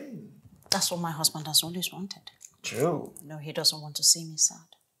self again. That's what my husband has always wanted. True. No, he doesn't want to see me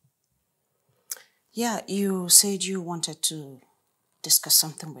sad. Yeah, you said you wanted to discuss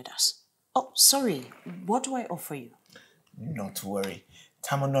something with us. Oh, sorry. What do I offer you? Not to worry.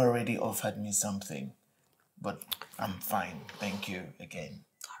 Tamon already offered me something. But I'm fine. Thank you again.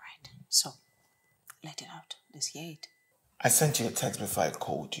 All right. So, let it out. Let's hear it. I sent you a text before I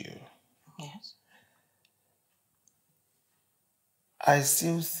called you. Yes? I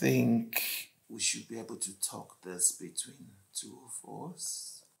still think we should be able to talk this between two of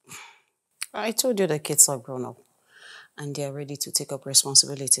us. I told you the kids are grown up and they're ready to take up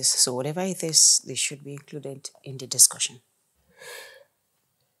responsibilities. So whatever it is, they should be included in the discussion.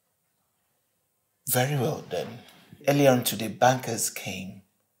 Very well then. Earlier on today, bankers came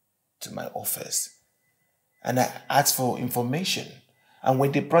to my office and I asked for information. And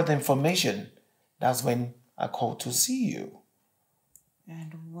when they brought the information, that's when I called to see you.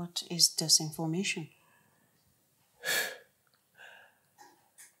 And what is this information?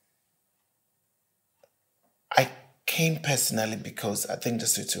 I came personally because I think the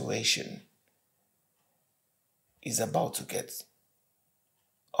situation is about to get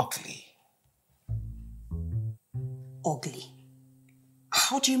ugly. Ugly?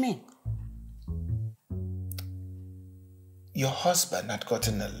 How do you mean? Your husband had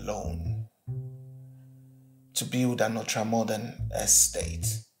gotten a loan to build an ultramodern estate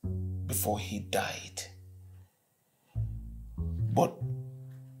before he died. But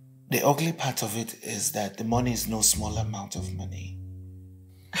the ugly part of it is that the money is no small amount of money.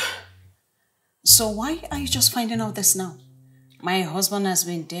 So why are you just finding out this now? My husband has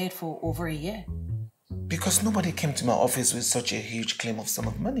been dead for over a year. Because nobody came to my office with such a huge claim of sum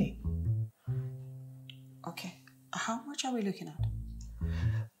of money. Okay, how much are we looking at?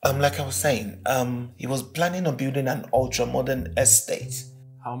 Like I was saying, he was planning on building an ultra-modern estate.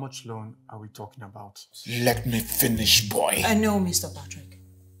 How much loan are we talking about? Let me finish, boy. No, Mr. Patrick.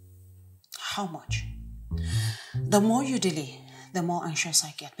 How much? The more you delay, the more anxious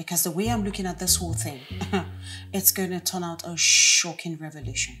I get, because the way I'm looking at this whole thing, it's going to turn out a shocking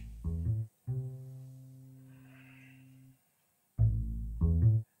revelation.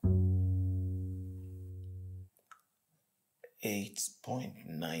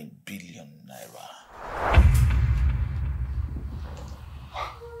 $8.9 billion.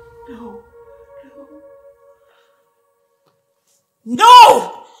 No.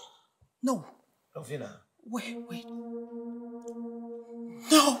 No! No. Elvina. Wait.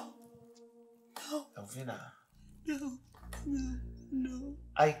 No. Elvina. No.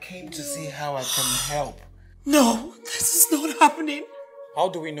 I came to see how I can help. No, this is not happening. How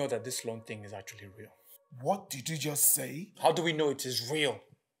do we know that this loan thing is actually real? What did you just say? How do we know it is real?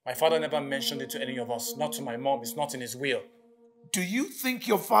 My father never mentioned it to any of us, not to my mom. It's not in his will. Do you think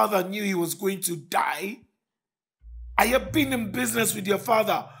your father knew he was going to die? I have been in business with your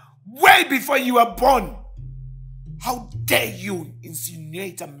father way before you were born. How dare you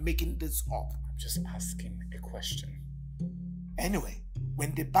insinuate I'm making this up? I'm just asking a question. Anyway,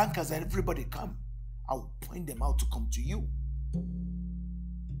 when the bankers and everybody come, I'll point them out to come to you.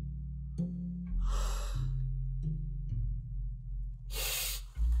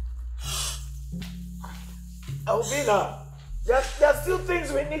 Elvina, there are still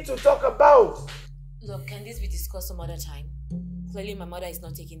things we need to talk about. Look, can this be discussed some other time? Clearly my mother is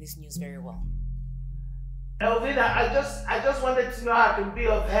not taking this news very well. Elvina, I just wanted to know how I can be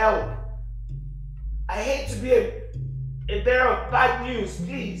of help. I hate to be a bearer of bad news,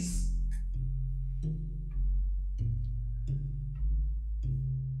 please.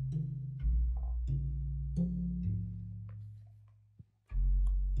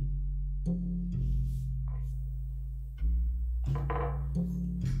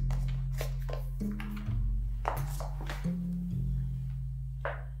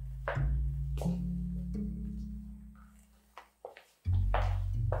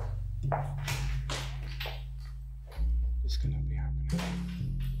 This cannot be happening.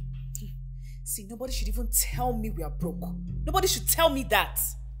 See, nobody should even tell me we are broke. Nobody should tell me that.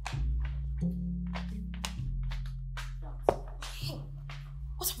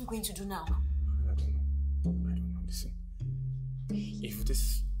 What are we going to do now? I don't know. Listen. If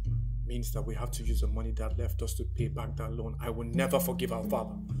this means that we have to use the money that left us to pay back that loan, I will never forgive our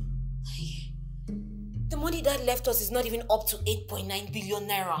father. The money that left us is not even up to 8.9 billion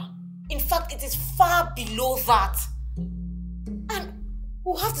naira. In fact, it is far below that. And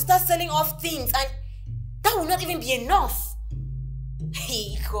we'll have to start selling off things, and that will not even be enough.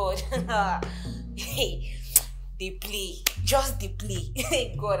 Hey, God. Hey, they play. Just they play.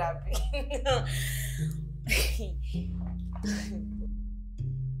 Hey, God, I beg.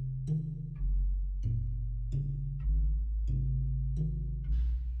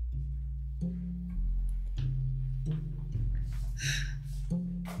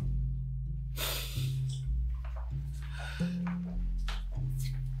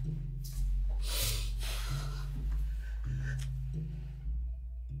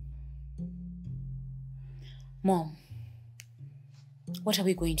 Mom, what are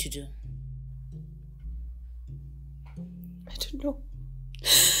we going to do? I don't know.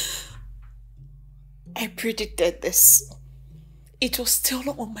 I predicted this. It was still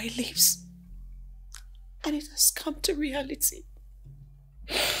on my lips. And it has come to reality.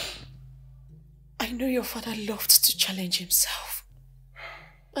 I know your father loved to challenge himself.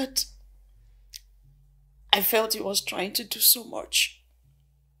 But I felt he was trying to do so much.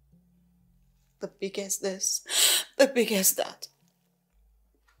 The biggest this, the biggest that.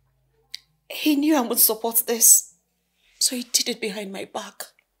 He knew I would support this, so he did it behind my back.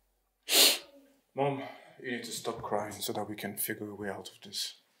 Mom, you need to stop crying so that we can figure a way out of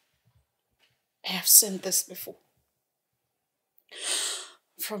this. I have seen this before.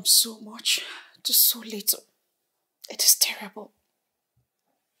 From so much to so little. It is terrible.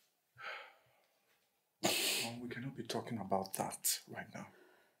 Mom, we cannot be talking about that right now.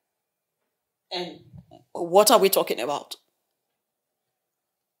 And what are we talking about?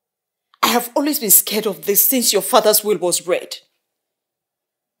 have always been scared of this since your father's will was read.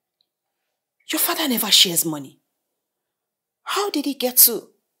 Your father never shares money. How did he get to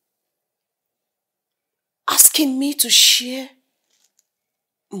asking me to share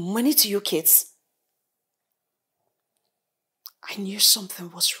money to you kids? I knew something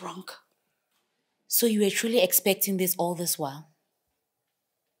was wrong. So you were truly expecting this all this while?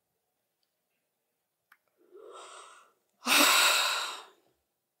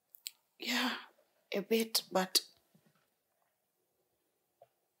 Yeah, a bit, but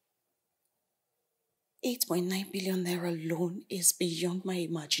 8.9 billion naira loan is beyond my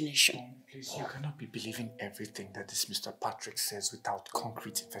imagination. Please, you cannot be believing everything that this Mr. Patrick says without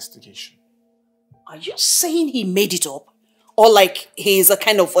concrete investigation. Are you saying he made it up? Or like he is a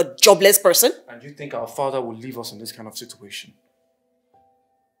kind of a jobless person? And you think our father will leave us in this kind of situation?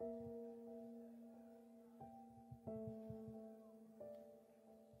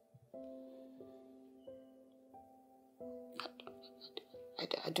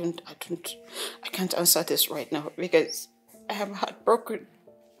 I can't answer this right now because I am heartbroken.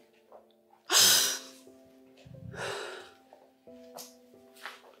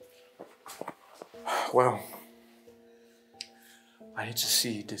 Well, I need to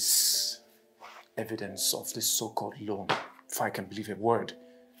see this evidence of this so-called loan, if I can believe a word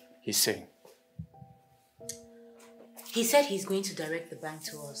he's saying. He said he's going to direct the bank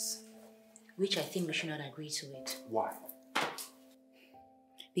to us, which I think we should not agree to it. Why?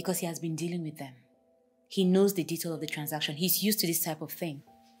 Because he has been dealing with them. He knows the detail of the transaction. He's used to this type of thing.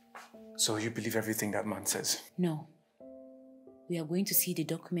 So you believe everything that man says? No. We are going to see the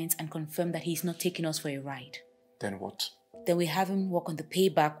documents and confirm that he's not taking us for a ride. Then what? Then we have him work on the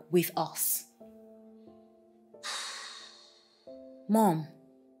payback with us. Mom,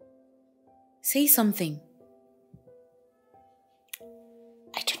 say something.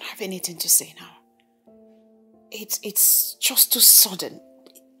 I don't have anything to say now. It's just too sudden.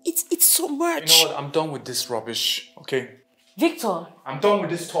 It's so much. You know what? I'm done with this rubbish, okay? Victor! I'm done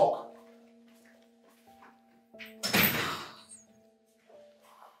with this talk.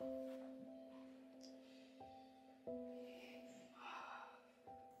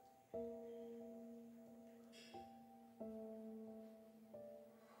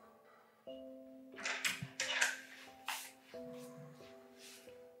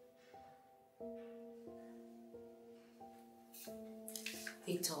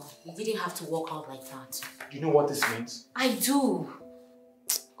 Victor, you didn't have to walk out like that. You know what this means? I do.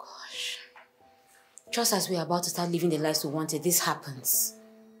 Gosh. Just as we're about to start living the lives we wanted, this happens.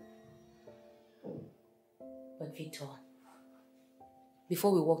 But Victor,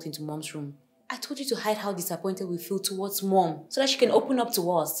 before we walked into Mom's room, I told you to hide how disappointed we feel towards Mom so that she can open up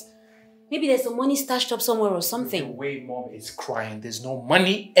to us. Maybe there's some money stashed up somewhere or something. The way Mom is crying, there's no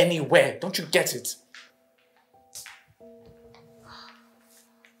money anywhere. Don't you get it?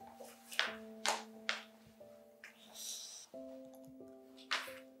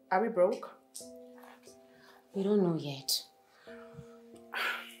 Are we broke? We don't know yet.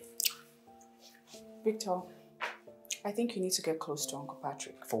 Victor, I think you need to get close to Uncle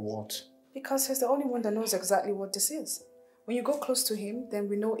Patrick. For what? Because he's the only one that knows exactly what this is. When you go close to him, then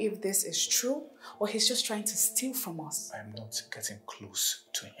we know if this is true or he's just trying to steal from us. I'm not getting close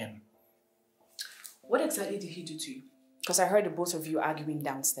to him. What exactly did he do to you? Because I heard the both of you arguing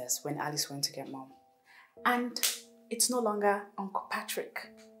downstairs when Alice went to get Mom. And it's no longer Uncle Patrick.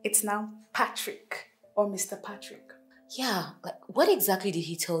 It's now Patrick or Mr. Patrick. Yeah, like what exactly did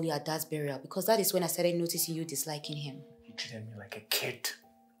he tell you at Dad's burial? Because that is when I started noticing you disliking him. He treated me like a kid.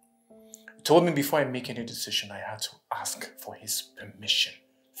 He told me before I make any decision, I had to ask for his permission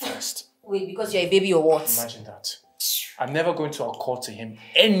first. Wait, because you're a baby or what? Imagine that. I'm never going to accord to him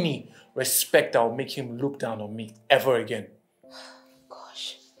any respect that will make him look down on me ever again.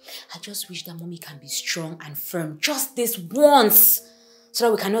 Gosh, I just wish that Mommy can be strong and firm just this once so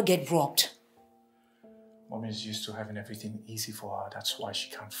that we cannot get robbed. Mommy is used to having everything easy for her. That's why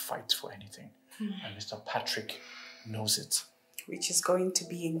she can't fight for anything. And Mr. Patrick knows it. Which is going to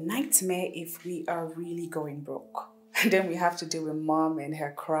be a nightmare if we are really going broke. And then we have to deal with Mom and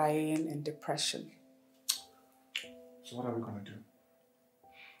her crying and depression. So what are we going to do?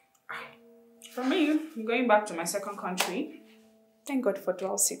 For me, I'm going back to my second country. Thank God for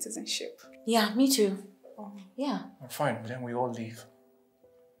dual citizenship. Yeah, me too. Yeah. Fine, but then we all leave.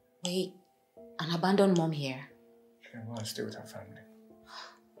 Wait, and abandon Mom here? She can go and stay with her family.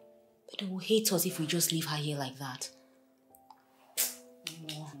 But they will hate us if we just leave her here like that.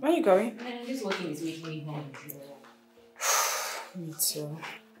 Where are you going? This working is making me hungry. Me too.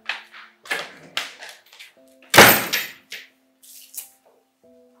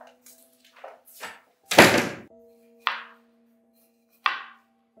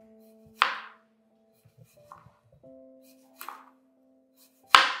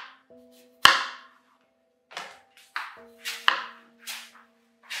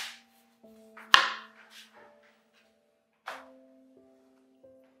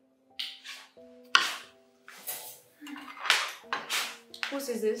 Whose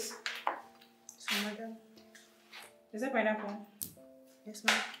is this? So, madam. Is that pineapple? Yes,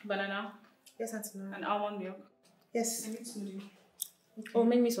 ma'am. Banana? Yes, Auntie Nora. And almond milk? Yes. I need smoothie. Oh,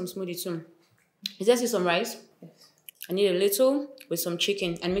 make me some smoothie too. Is there still some rice? Yes. I need a little with some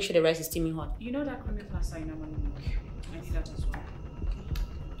chicken and make sure the rice is steaming hot. You know that creamy pasta in almond milk? I need that as well.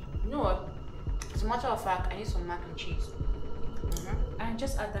 You know what? As a matter of fact, I need some mac and cheese. And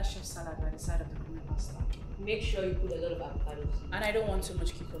just add that chef salad by the side of the creamy pasta. Make sure you put a lot of avocados. And I don't want too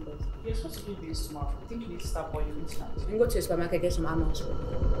much cucumbers. You're supposed to do beans tomorrow. I think you need to start boiling tonight. And go to the supermarket get some almonds.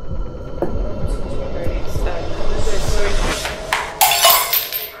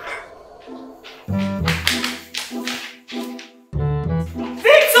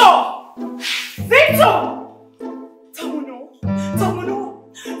 Victor! Victor! Tamuno!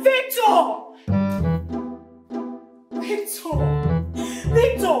 Victor!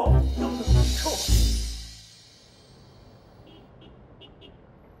 Victor!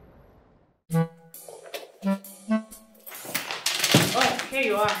 Oh, here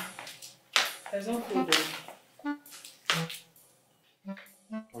you are. There's no food though.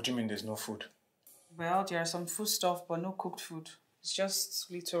 What do you mean there's no food? Well, there are some food stuff, but no cooked food. It's just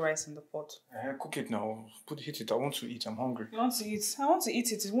little rice in the pot. Cook it now. Heat it. I want to eat. I'm hungry. You want to eat? I want to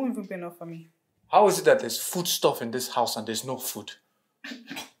eat it. It won't even be enough for me. How is it that there's food stuff in this house and there's no food?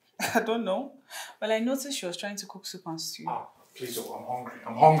 I don't know. Well, I noticed she was trying to cook soup and stew. Please, I'm hungry.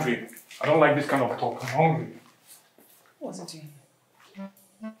 I'm hungry. I don't like this kind of talk. I'm hungry. What was it doing?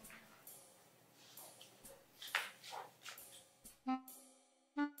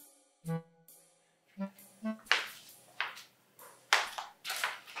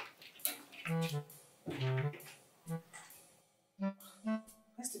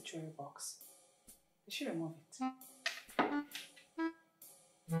 Where's the jewelry box? They should remove it.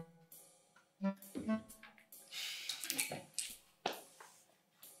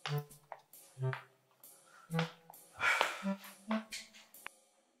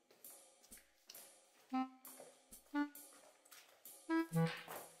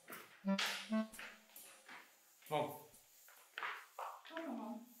 No.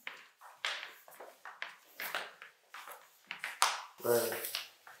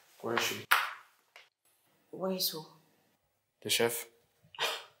 Where is she? Where is who? The chef?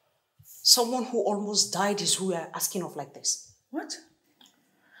 Someone who almost died is who we are asking of like this. What?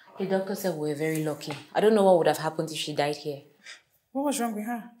 The doctor said we were very lucky. I don't know what would have happened if she died here. What was wrong with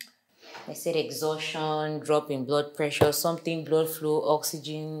her? They said exhaustion, drop in blood pressure, something, blood flow,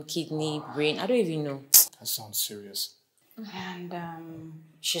 oxygen, kidney, brain. I don't even know. That sounds serious. And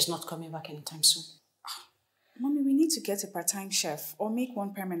she's not coming back anytime soon. Mommy, we need to get a part-time chef or make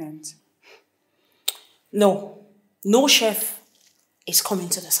one permanent. No. No chef is coming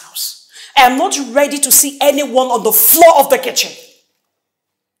to this house. I am not ready to see anyone on the floor of the kitchen.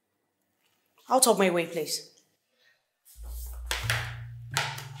 Out of my way, please.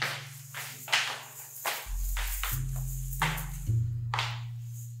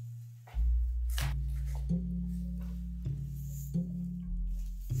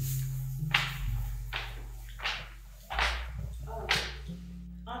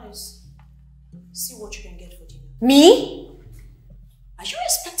 Alice, see what you can get for dinner. Me? Are you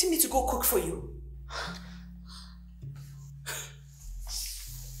expecting me to go cook for you?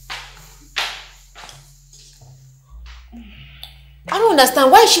 I don't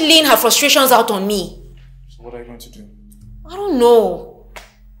understand. Why is she laying her frustrations out on me? So what are you going to do? I don't know.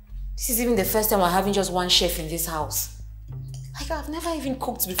 This is even the first time we're having just one chef in this house. Like, I've never even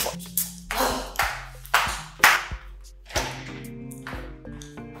cooked before.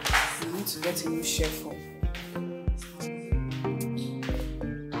 We need to get a new chef home.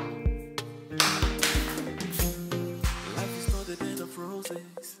 Life is not a bed of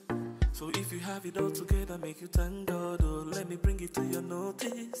roses. So if you have it all together, make you thank God. Oh, let me bring it to your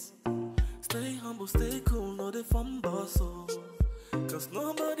notice. Stay humble, stay cool, no they fun boss. Oh, cause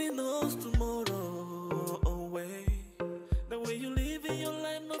nobody knows tomorrow. Oh, wait. The way you live in your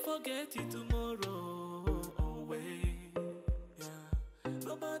life, not forget it tomorrow. Oh, wait. Yeah.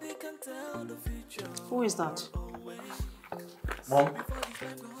 Nobody can tell the future. Who is that? Mom?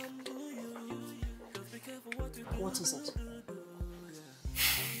 What is it?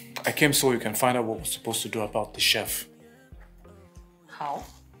 I came so you can find out what we're supposed to do about the chef. How?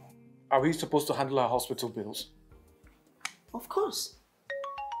 Are we supposed to handle our hospital bills? Of course.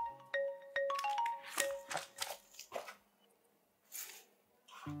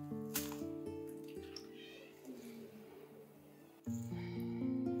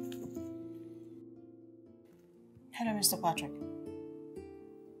 Hello, Mr. Patrick.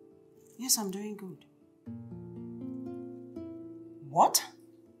 Yes, I'm doing good. What?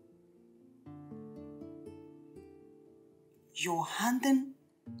 You're handing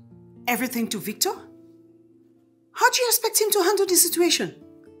everything to Victor? How do you expect him to handle the situation?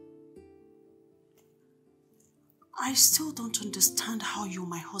 I still don't understand how you're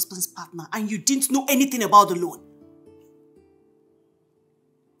my husband's partner and you didn't know anything about the loan.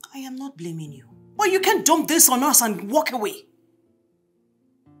 I am not blaming you, but you can't dump this on us and walk away.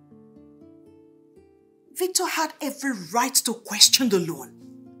 Victor had every right to question the loan.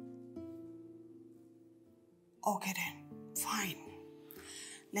 Okay then, fine.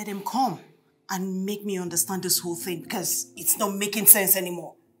 Let him come and make me understand this whole thing because it's not making sense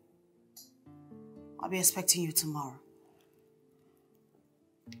anymore. I'll be expecting you tomorrow.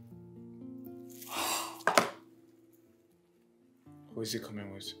 Who is he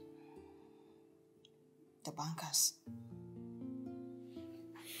coming with? The bankers.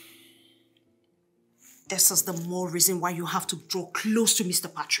 This is the more reason why you have to draw close to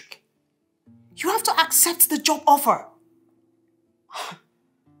Mr. Patrick. You have to accept the job offer.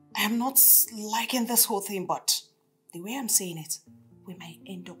 I am not liking this whole thing, but the way I'm saying it, we might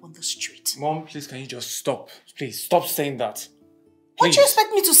end up on the street. Mom, please, can you just stop? Please, stop saying that. Please. What do you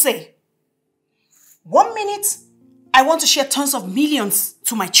expect me to say? 1 minute, I want to share tons of millions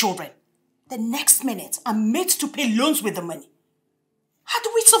to my children. The next minute, I'm made to pay loans with the money. How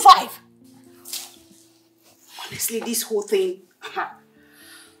do we survive? Honestly, this whole thing,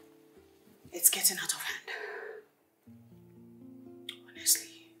 it's getting out of hand. Honestly.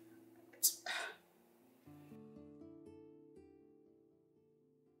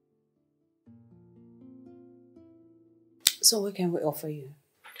 So what can we offer you?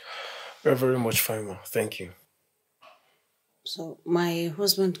 We're very much fine, ma. Thank you. So my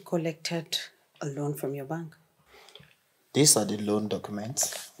husband collected a loan from your bank. These are the loan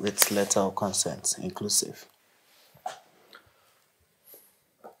documents with letter of consent inclusive.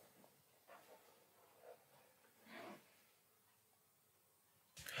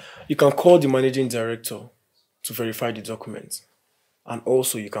 You can call the managing director to verify the documents. And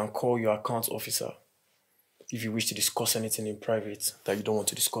also you can call your account officer if you wish to discuss anything in private that you don't want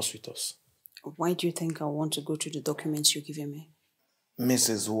to discuss with us. Why do you think I want to go through the documents you're giving me?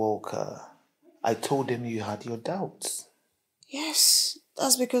 Mrs. Walker, I told him you had your doubts. Yes,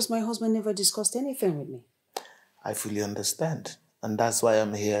 that's because my husband never discussed anything with me. I fully understand. And that's why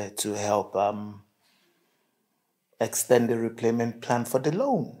I'm here to help extend the repayment plan for the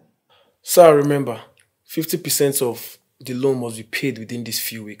loan. Sir, remember, 50% of the loan must be paid within these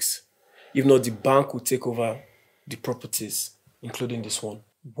few weeks. If not, the bank will take over the properties, including this one.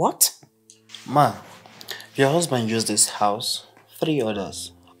 What? Ma, your husband used this house, 3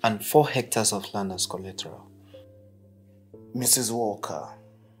 others, and 4 hectares of land as collateral. Mrs. Walker,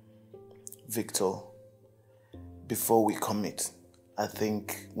 Victor, before we commit, I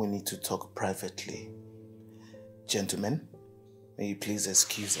think we need to talk privately. Gentlemen, may you please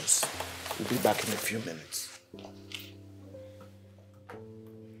excuse us. We'll be back in a few minutes.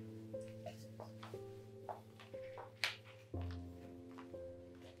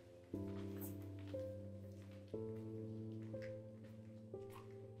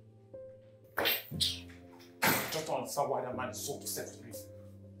 I just don't understand why that man is so upset with me.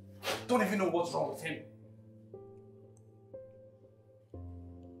 Don't even know what's wrong with him.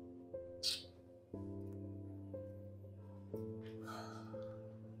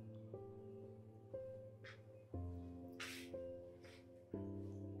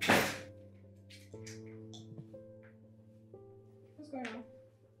 What's going on?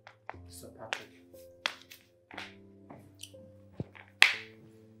 Sir Patrick.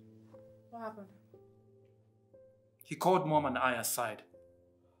 What happened? He called Mom and I aside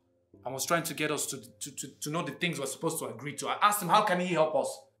and was trying to get us to know the things we're supposed to agree to. I asked him, how can he help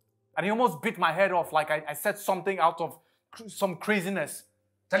us? And he almost beat my head off like I said something out of some craziness.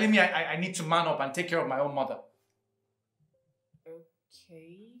 Telling me I need to man up and take care of my own mother.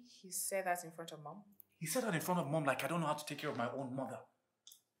 Okay, he said that in front of Mom. He said that in front of Mom like I don't know how to take care of my own mother.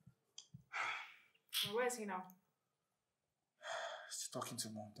 Well, where is he now? He's talking to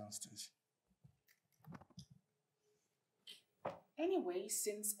Mom downstairs. Anyway,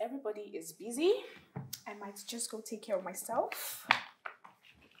 since everybody is busy, I might just go take care of myself.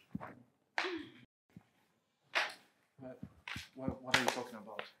 What are you talking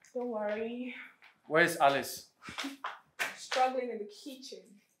about? Don't worry. Where's Alice? Struggling in the kitchen.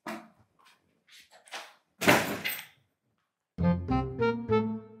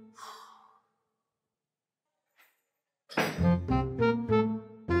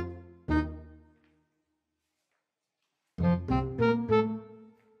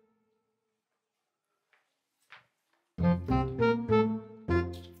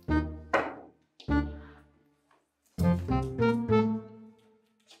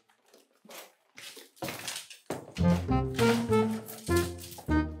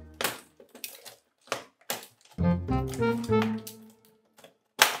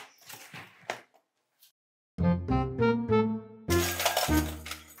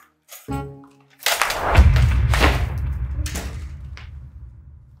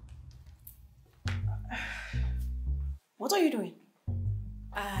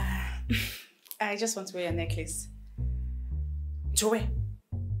 I just want to wear your necklace. Joey.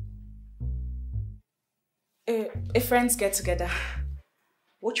 A friends get together.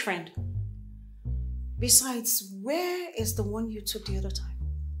 Which friend? Besides, where is the one you took the other time?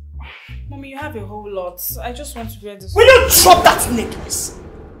 Mommy, you have a whole lot. I just want to wear this. Will you drop that necklace?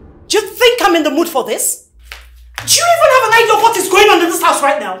 Do you think I'm in the mood for this? Do you even have an idea of what is going on in this house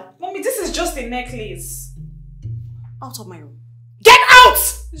right now? Mommy, this is just a necklace. Out of my room. Get out!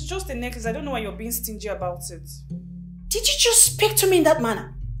 It's just a necklace. I don't know why you're being stingy about it. Did you just speak to me in that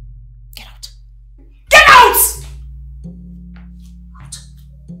manner? Get out. Get out! Out.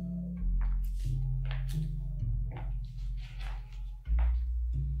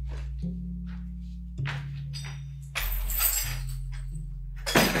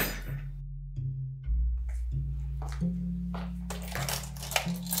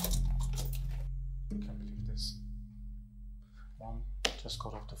 Just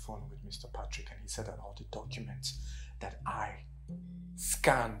got off the phone with Mr. Patrick and he said that all the documents that I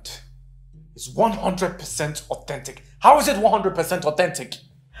scanned is 100% authentic. How is it 100% authentic?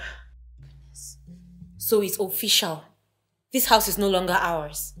 So it's official. This house is no longer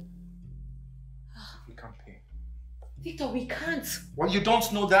ours. We can't pay. Victor, we can't. Well, you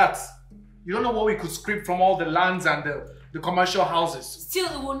don't know that. You don't know what we could scrape from all the lands and the commercial houses. Still,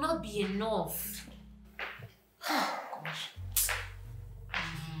 it will not be enough. Gosh.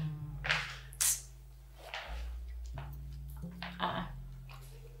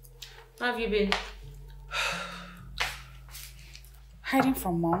 How have you been? Hiding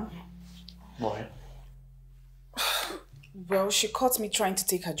from Mom. Why? Well, she caught me trying to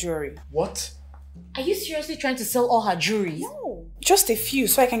take her jewelry. What? Are you seriously trying to sell all her jewelry? No. Just a few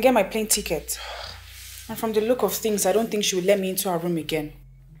so I can get my plane ticket. And from the look of things, I don't think she will let me into her room again.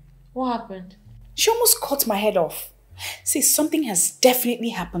 What happened? She almost cut my head off. See, something has definitely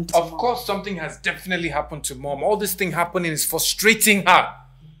happened to Mom. Of course something has definitely happened to Mom. All this thing happening is frustrating her.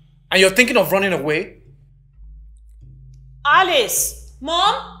 And you're thinking of running away? Alice!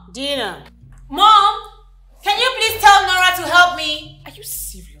 Mom? Dina! Mom? Can you please tell Nora to help me? Are you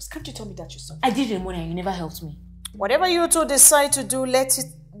serious? Can't you tell me that yourself? I did it in the morning and you never helped me. Whatever you two decide to do, let it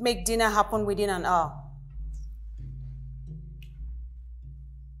make dinner happen within an hour.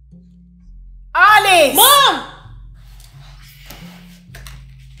 Alice! Mom!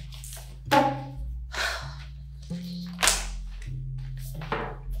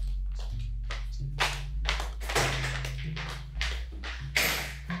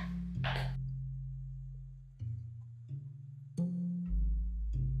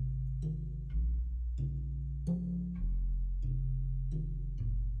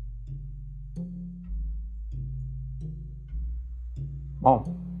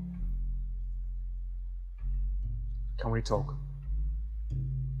 Mom, can we talk?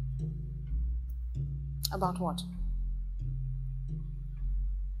 About what?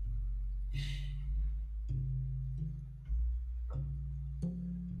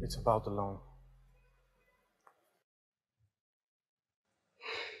 It's about the loan.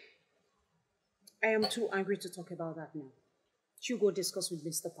 I am too angry to talk about that now. You go discuss with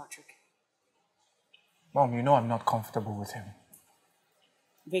Mr. Patrick. Mom, you know I'm not comfortable with him.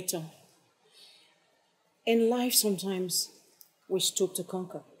 Victor, in life sometimes we stoop to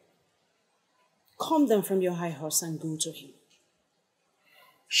conquer. Calm down from your high horse and go to him.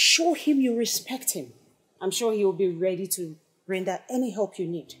 Show him you respect him. I'm sure he will be ready to render any help you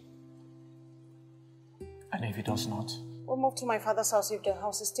need. And if he does not? We'll move to my father's house if the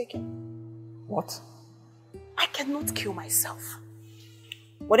house is taken. What? I cannot kill myself.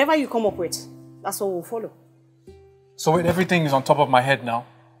 Whatever you come up with, that's what will follow. So wait, everything is on top of my head now?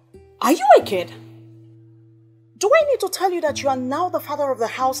 Are you a kid? Do I need to tell you that you are now the father of the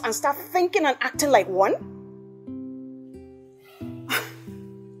house and start thinking and acting like one?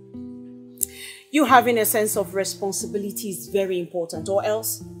 You having a sense of responsibility is very important, or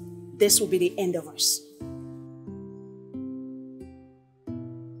else this will be the end of us.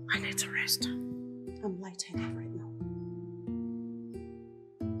 I need to rest. I'm lightheaded right now.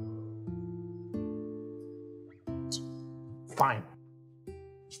 Fine.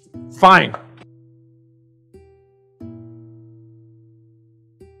 Fine.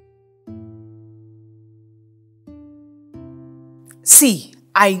 See,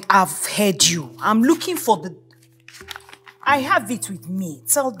 I have heard you. I'm looking for the... I have it with me.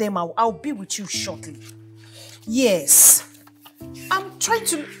 Tell them I'll be with you shortly. Yes. I'm trying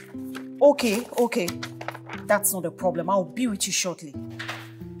to... Okay. That's not a problem. I'll be with you shortly.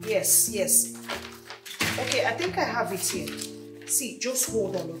 Yes. Okay, I think I have it here. See, just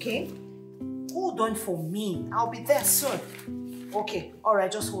hold on, okay? Hold on for me. I'll be there soon. Okay, all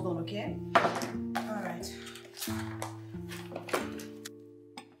right, just hold on, okay? All right.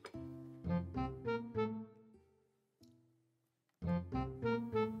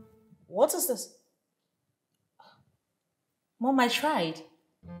 What is this? Mom, I tried.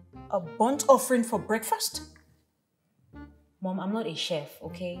 A burnt offering for breakfast? Mom, I'm not a chef,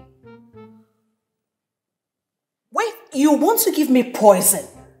 okay? Wait, you want to give me poison?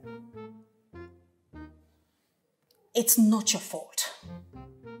 It's not your fault.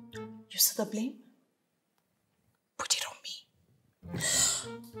 You see the blame? Put it on me.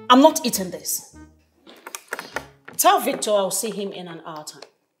 I'm not eating this. Tell Victor I'll see him in an hour time.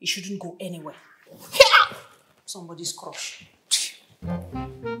 He shouldn't go anywhere. Here! Somebody's crush.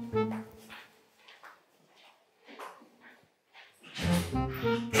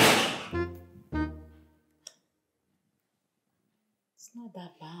 It's not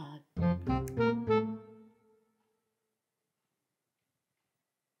that bad.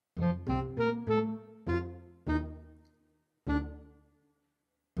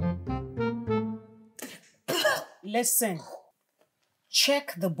 Listen.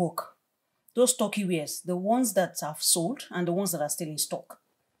 Check the book. Those turkey wares, the ones that have sold and the ones that are still in stock.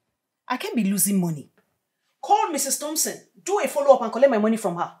 I can't be losing money. Call Mrs. Thompson. Do a follow-up and collect my money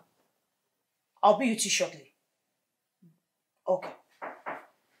from her. I'll be with you shortly. Okay.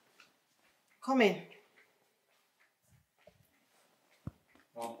 Come in.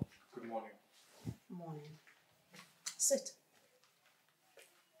 Mom, good morning. Morning. Sit.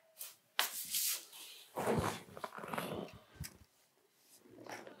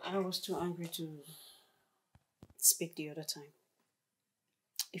 I was too angry to speak the other time.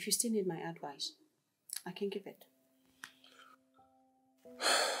 If you still need my advice, I can give it.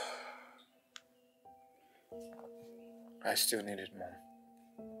 I still need it, Mom.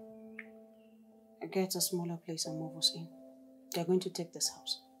 Get a smaller place and move us in. They're going to take this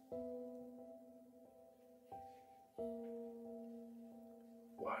house.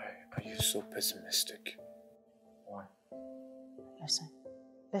 Why are you so pessimistic? Why? Listen,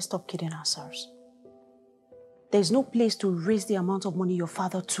 let's stop kidding ourselves. There's no place to raise the amount of money your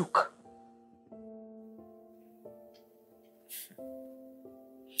father took.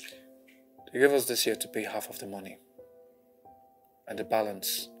 They gave us this year to pay half of the money. And the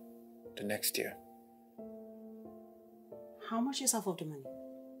balance the next year. How much is half of the money?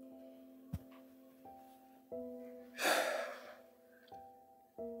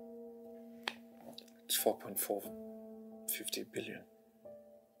 It's 4.450 billion.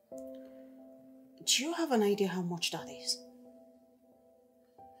 Do you have an idea how much that is?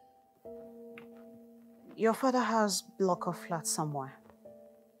 Your father has a block of flats somewhere.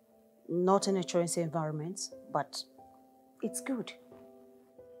 Not in a choice environment, but it's good.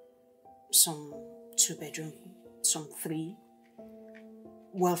 Some 2-bedroom, some 3.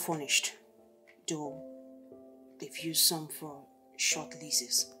 Well furnished. Though they've used some for short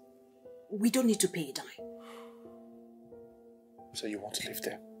leases. We don't need to pay a dime. So you want to live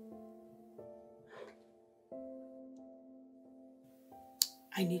there?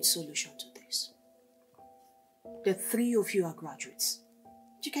 I need solution to this. The 3 of you are graduates.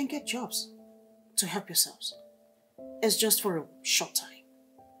 You can get jobs to help yourselves. It's just for a short time.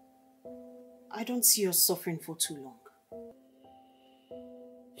 I don't see us suffering for too long.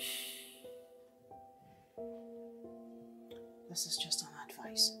 This is just an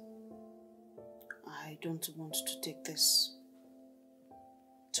advice. I don't want to take this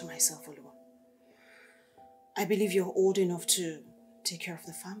to myself alone. I believe you're old enough to take care of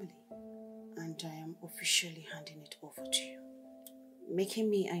the family, and I am officially handing it over to you. Making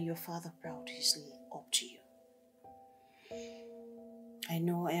me and your father proud is up to you. I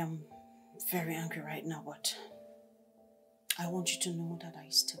know I am very angry right now, but I want you to know that I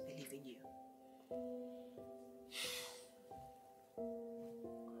still believe in you.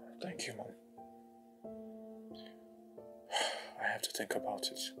 Thank you, Mom. I have to think about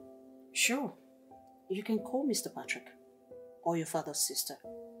it. Sure. You can call Mr. Patrick or your father's sister.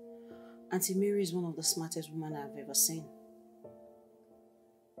 Auntie Mary is one of the smartest women I've ever seen.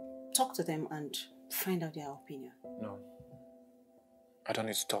 Talk to them and find out their opinion. No. I don't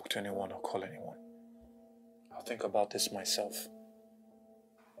need to talk to anyone or call anyone. I'll think about this myself.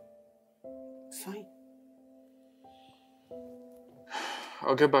 Fine.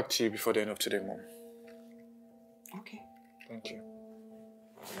 I'll get back to you before the end of today, Mom. Okay. Thank you.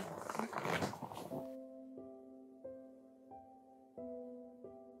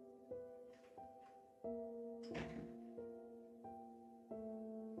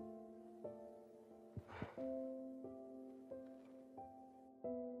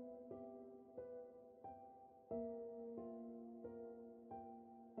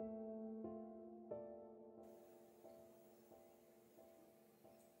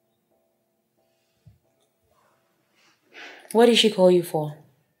 What did she call you for?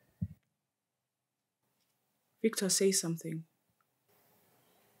 Victor, say something.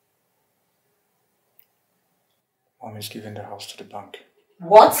 Mom is giving the house to the bank.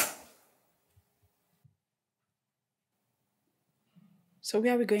 What? So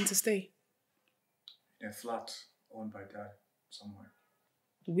where are we going to stay? In a flat owned by Dad somewhere.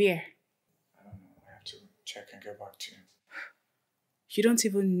 Where? I don't know. I have to check and get back to you. You don't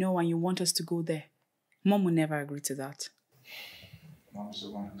even know and you want us to go there. Mom will never agree to that. Mom is the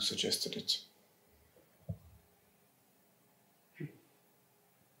one who suggested it.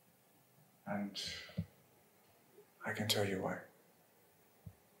 And I can tell you why.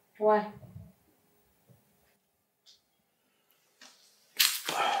 Why?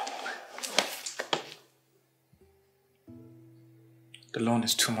 The loan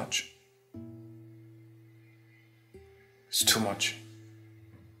is too much. It's too much.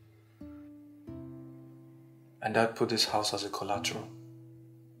 And Dad put this house as a collateral.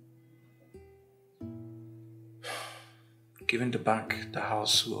 Giving the bank the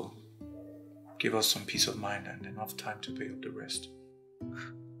house will give us some peace of mind and enough time to pay up the rest.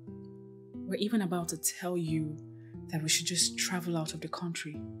 We're even about to tell you that we should just travel out of the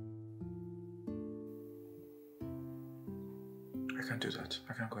country. I can't do that.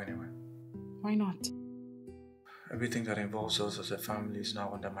 I can't go anywhere. Why not? Everything that involves us as a family is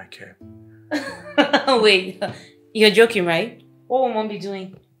now under my care. Wait, you're joking, right? What will Mom be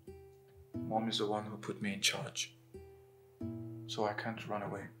doing? Mom is the one who put me in charge. So I can't run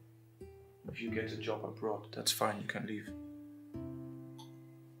away. If you get a job abroad, that's fine, you can leave.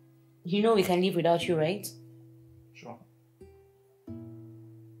 You know we can live without you, right? Sure.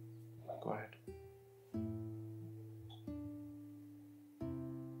 Go ahead.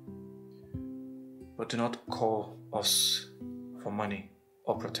 But do not call us for money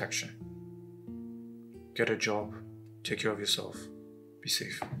or protection. Get a job, take care of yourself, be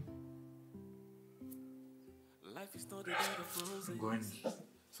safe.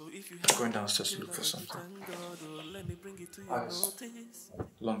 I'm going downstairs to look for something. Alice,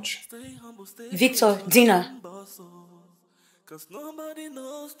 lunch. Victor, dinner. Cause nobody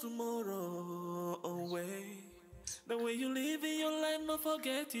knows tomorrow. Away. The way you live in your life, not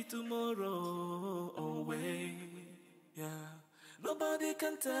forget it tomorrow. Away. Yeah. Nobody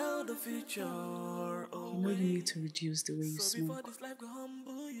can tell the future. You know you need to reduce the way you smoke.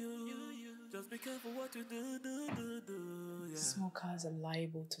 Just be careful what you do. Yeah. Smokers are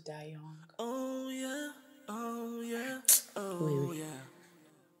liable to die young. Oh yeah, oh yeah, oh yeah.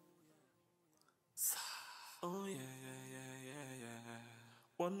 Oh yeah.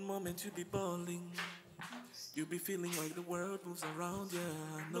 One moment you be balling, you be feeling like the world moves around, yeah.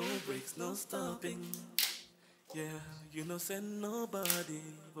 No breaks, no stopping. Yeah, you know send nobody,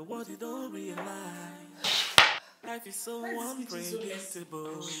 but what you don't realize. Life is so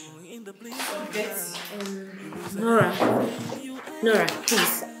unpredictable. In the blink of an Nora,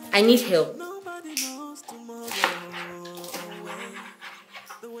 please, I need help. Nobody knows tomorrow.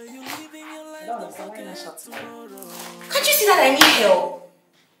 The way you live in your life, don't forget tomorrow. Can't you see that I need help?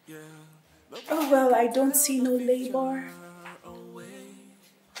 Oh well, I don't see no labor.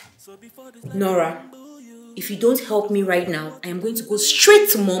 Nora, if you don't help me right now, I am going to go straight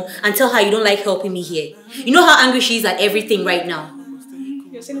to Mom and tell her you don't like helping me here. You know how angry she is at everything right now.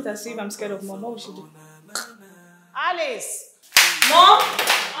 You're saying it as if I'm scared of Mom. What would she do? Alice! Mom!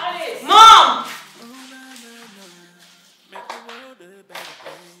 Alice! Mom!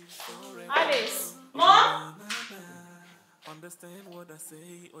 Alice! Mom! Understand what I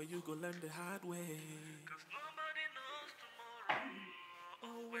say, or you go learn the hard way. Cause nobody knows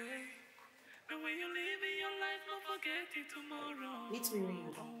tomorrow. Away. The way you live in your life, don't forget it tomorrow. Meet me when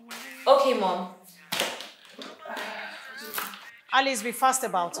you're done. Okay, Mom. Alice, be fast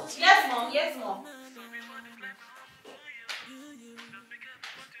about it. Yes, Mom. Yes, Mom.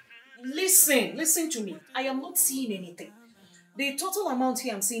 Listen to me. I am not seeing anything. The total amount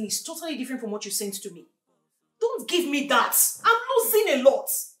here I'm seeing is totally different from what you sent to me. Don't give me that. I'm losing a lot.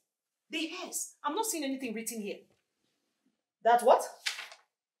 The hairs. I'm not seeing anything written here. That what?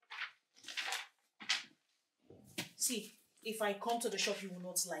 See, if I come to the shop, you will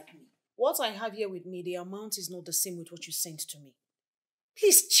not like me. What I have here with me, the amount is not the same with what you sent to me.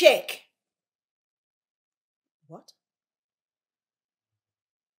 Please check. What?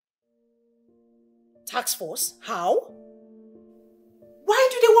 Tax force? How? Why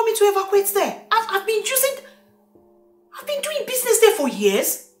do they want me to evacuate there? I've been doing business there for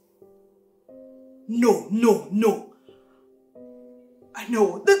years. No. I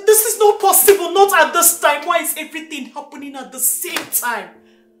know. This is not possible. Not at this time. Why is everything happening at the same time?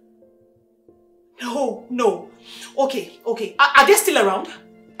 No. Okay. Are they still around?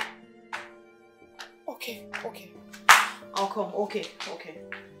 Okay. I'll come. Okay.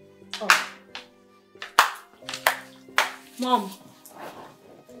 All right. Mom.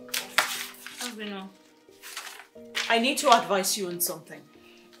 I need to advise you on something.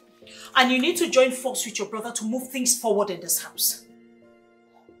 And you need to join force with your brother to move things forward in this house.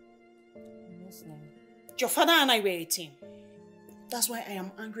 Your father and I were a team. That's why I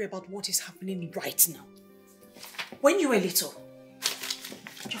am angry about what is happening right now. When you were little,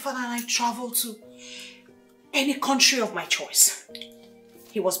 your father and I traveled to any country of my choice.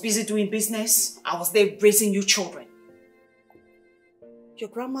 He was busy doing business. I was there raising you children. Your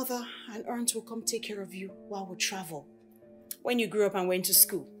grandmother and aunt will come take care of you while we travel. When you grew up and went to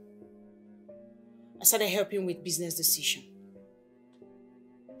school, I started helping with business decision.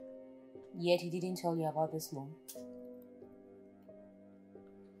 Yet he didn't tell you about this loan.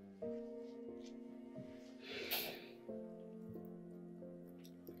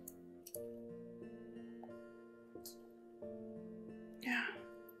 Yeah.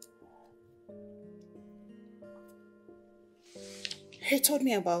 He told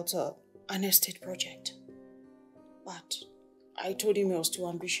me about an estate project, but I told him I was too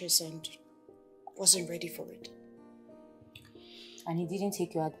ambitious and wasn't ready for it. And he didn't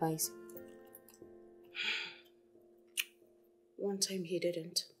take your advice? One time he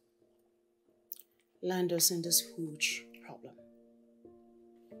didn't. Land was in this huge problem.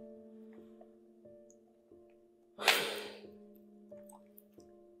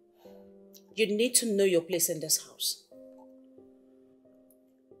 You need to know your place in this house.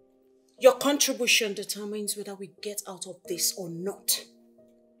 Your contribution determines whether we get out of this or not.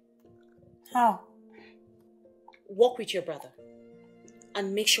 How? Work with your brother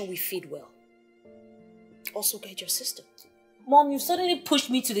and make sure we feed well. Also guide your sister. Mom, you suddenly pushed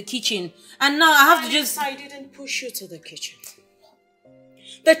me to the kitchen and now I have to just... I didn't push you to the kitchen.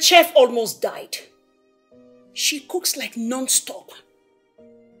 The chef almost died. She cooks like non-stop.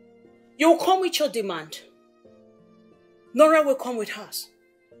 You'll come with your demand. Nora will come with hers.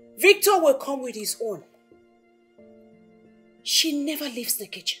 Victor will come with his own. She never leaves the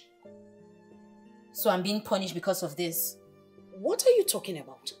kitchen. So I'm being punished because of this? What are you talking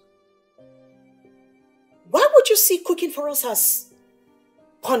about? Why would you see cooking for us as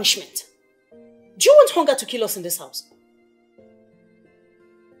punishment? Do you want hunger to kill us in this house?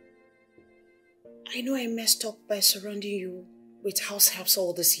 I know I messed up by surrounding you with house helps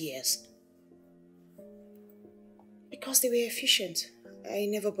all these years. Because they were efficient, I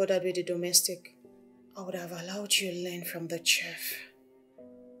never bothered with the domestic. I would have allowed you to learn from the chef.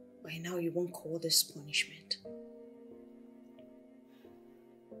 By now you won't call this punishment.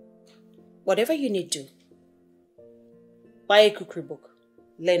 Whatever you need to do, buy a cookery book,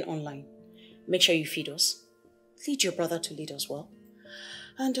 learn online, make sure you feed us, lead your brother to lead us well.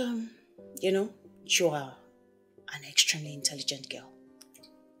 And, you are an extremely intelligent girl.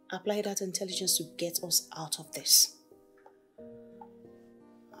 Apply that intelligence to get us out of this.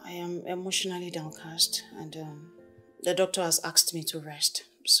 I am emotionally downcast and the doctor has asked me to rest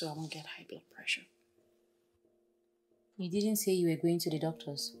so I won't get high blood pressure. You didn't say you were going to the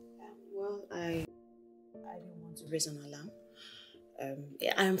doctors. Well, I didn't want to raise an alarm.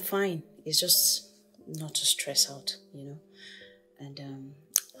 I'm fine. It's just not to stress out, And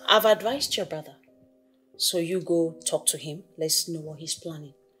I've advised your brother. So you go talk to him. Let's know what he's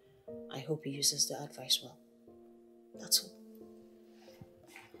planning. I hope he uses the advice well. That's all.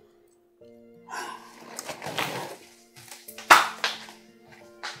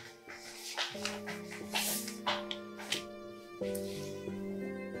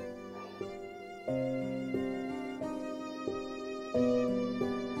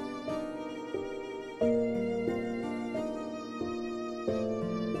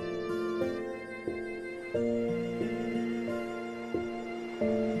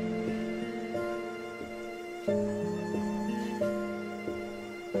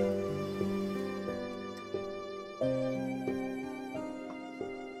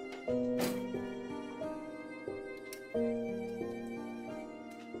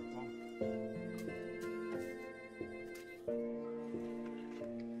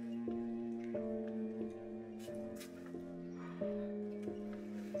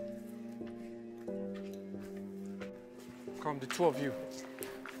 Come, the two of you,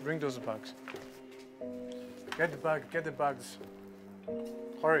 bring those bags. Get the bags.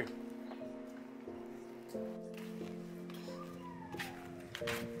 Hurry.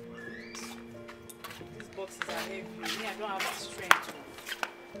 These boxes are heavy. Me, I don't have the strength.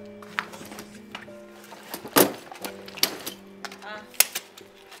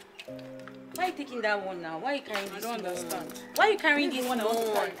 Why you taking that one now? Why are you carrying this one? I don't understand. Why are you carrying this one?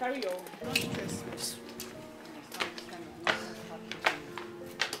 Carry your own. Don't stress me.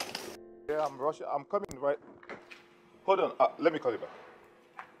 Yeah, I'm rushing. I'm coming right. Hold on. Let me call you back.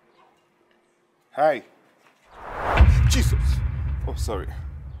 Hi. Jesus. Oh, sorry.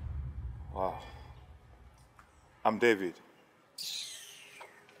 Wow. I'm David.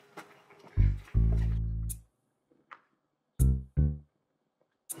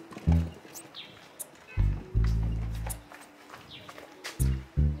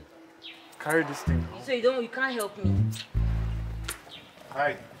 Carry this thing. So you can't help me.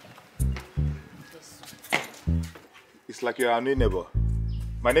 Hi. It's like you're our new neighbor.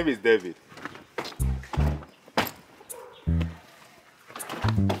 My name is David.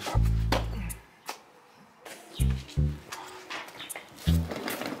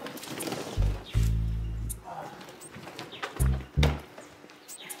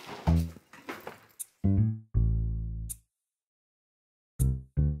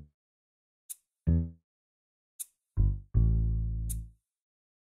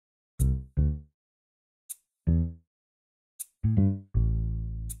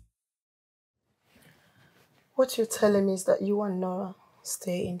 What you're telling me is that you and Nora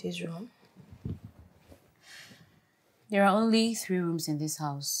stay in this room? There are only 3 rooms in this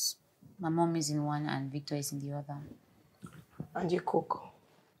house. My mom is in one and Victor is in the other. And you cook?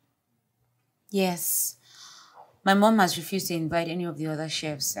 Yes. My mom has refused to invite any of the other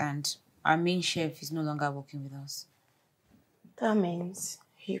chefs and our main chef is no longer working with us. That means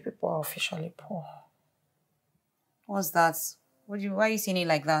you people are officially poor. What's that? Why are you saying it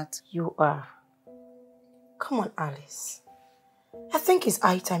like that? You are. Come on, Alice. I think it's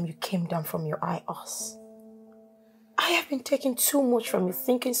high time you came down from your high horse. I have been taking too much from you,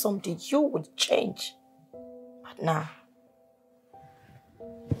 thinking someday you would change. But now.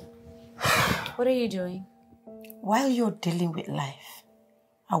 What are you doing? While you're dealing with life,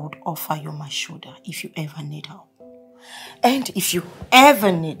 I would offer you my shoulder if you ever need help. And if you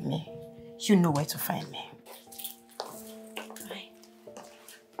ever need me, you know where to find me.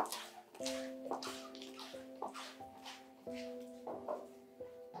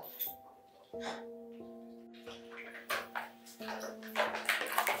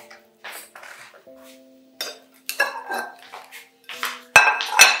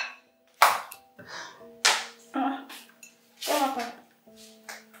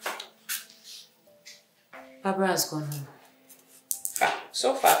 Barbara has gone home.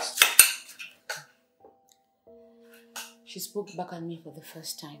 So fast. She spoke back at me for the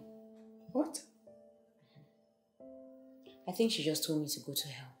first time. What? I think she just told me to go to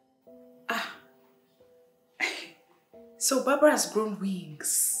hell. So Barbara has grown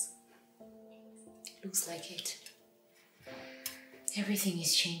wings. Looks like it. Everything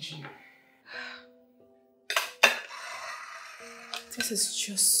is changing. This is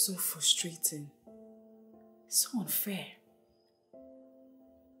just so frustrating. So unfair.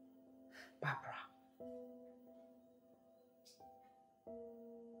 Barbara.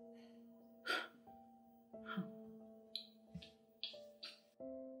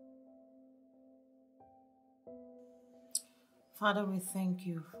 Father, we thank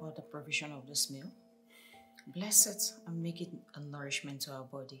you for the provision of this meal. Bless it and make it a nourishment to our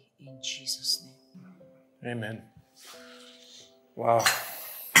body in Jesus' name. Amen. Wow.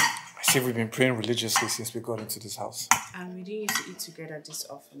 I see we've been praying religiously since we got into this house. And we didn't used to eat together this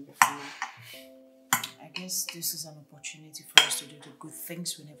often before. I guess this is an opportunity for us to do the good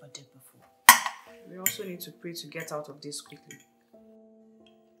things we never did before. We also need to pray to get out of this quickly.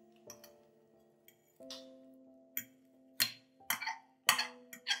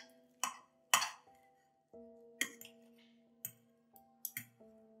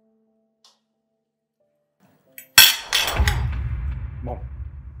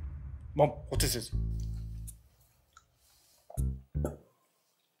 Mom, what is it?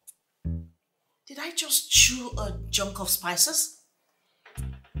 Did I just chew a chunk of spices?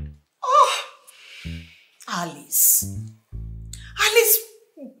 Oh! Alice. Alice,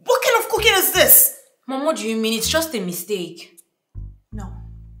 what kind of cooking is this? Mom, what do you mean? It's just a mistake. No,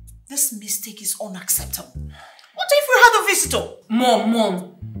 this mistake is unacceptable. What if we had a visitor?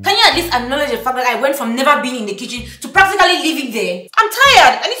 Mom. Can you at least acknowledge the fact that I went from never being in the kitchen to practically living there? I'm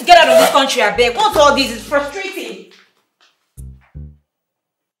tired. I need to get out of this country, I beg. What's all this? It's frustrating.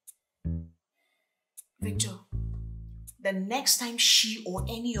 Victor, the next time she or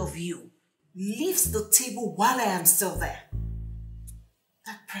any of you leaves the table while I am still there,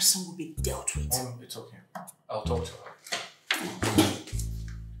 that person will be dealt with. Mom, it's okay. I'll talk to her.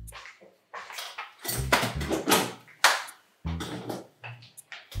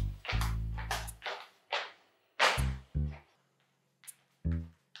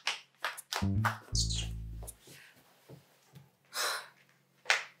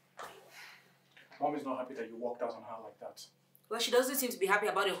 Mom is not happy that you walked out on her like that. Well, she doesn't seem to be happy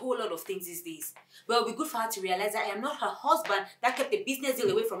about a whole lot of things these days. But it would be good for her to realize that I am not her husband that kept the business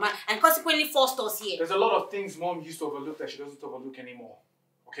deal away from her and consequently forced us here. There's a lot of things Mom used to overlook that she doesn't overlook anymore.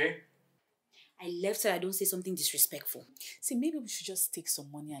 Okay? I left so I don't say something disrespectful. See, maybe we should just take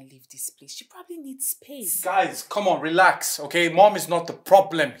some money and leave this place. She probably needs space. Guys, come on, relax, okay? Mom is not the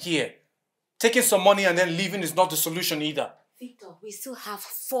problem here. Taking some money and then leaving is not the solution either. Victor, we still have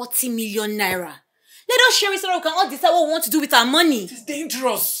 40 million naira. Let us share it so that we can all decide what we want to do with our money. It is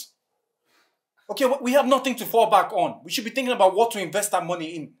dangerous. Okay, we have nothing to fall back on. We should be thinking about what to invest our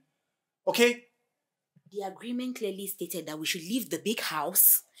money in. Okay? The agreement clearly stated that we should leave the big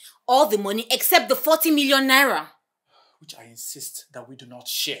house, all the money except the 40 million naira. Which I insist that we do not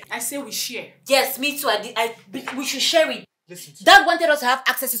share. I say we share. Yes, me too. We should share it. Listen to Dad wanted us to have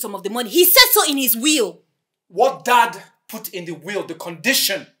access to some of the money. He said so in his will. What Dad put in the will, the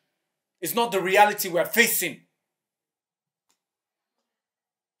condition, is not the reality we're facing.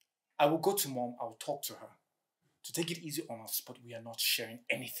 I will go to Mom, I will talk to her to take it easy on us, but we are not sharing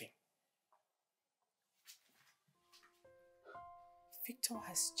anything. Victor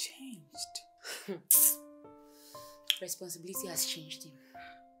has changed. Responsibility has changed him.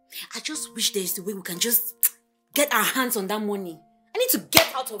 I just wish there's a way we can just get our hands on that money. I need to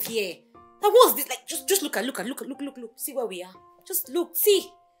get out of here. Now what's this? Like, just look. See where we are. Just look, see.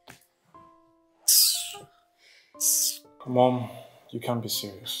 Mom, you can't be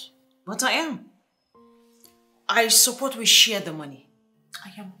serious. But I am. I support we share the money.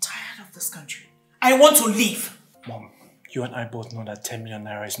 I am tired of this country. I want to leave. Mom, you and I both know that 10 million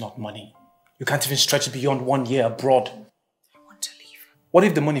naira is not money. You can't even stretch it beyond 1 year abroad. I want to leave. What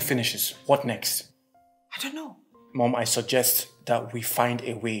if the money finishes? What next? I don't know. Mom, I suggest that we find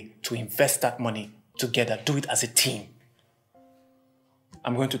a way to invest that money together. Do it as a team.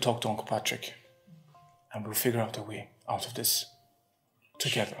 I'm going to talk to Uncle Patrick and we'll figure out a way out of this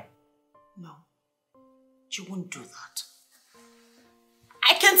together. No, you won't do that.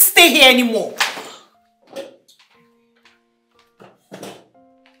 I can't stay here anymore.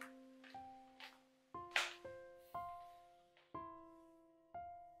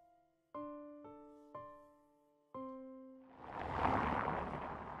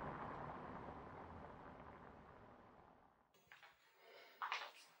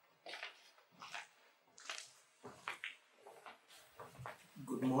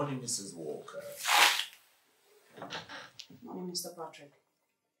 Good morning, Mrs. Walker. Morning, Mr. Patrick.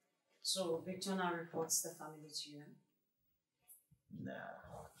 So, Victor now reports the family to you? Nah,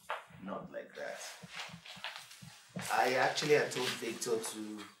 not like that. I actually had told Victor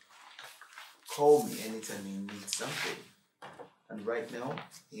to call me anytime he needs something. And right now,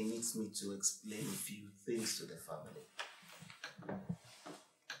 he needs me to explain a few things to the family.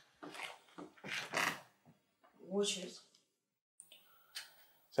 Watch it.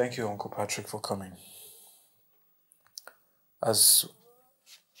 Thank you, Uncle Patrick, for coming. As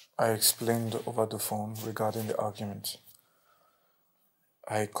I explained over the phone regarding the argument,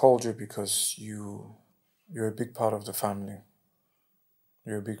 I called you because you're a big part of the family.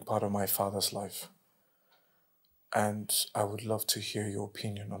 You're a big part of my father's life. And I would love to hear your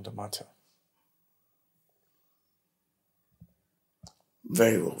opinion on the matter.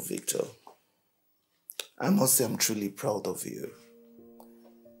 Very well, Victor. I must say I'm truly proud of you.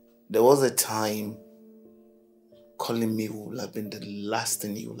 There was a time calling me would have been the last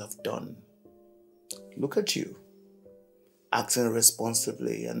thing you would have done. Look at you, acting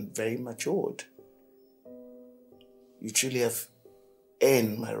responsibly and very matured. You truly have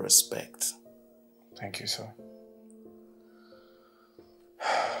earned my respect. Thank you, sir.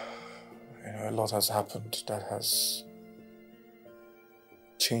 You know, a lot has happened that has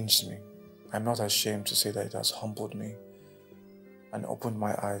changed me. I'm not ashamed to say that it has humbled me and opened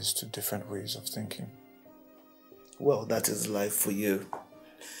my eyes to different ways of thinking. Well, that is life for you.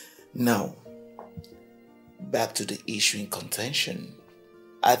 Now, back to the issue in contention.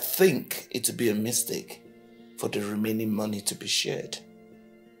 I think it would be a mistake for the remaining money to be shared.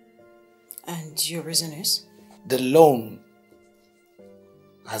 And your reason is? The loan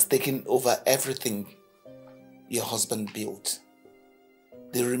has taken over everything your husband built.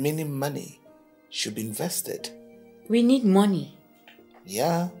 The remaining money should be invested. We need money.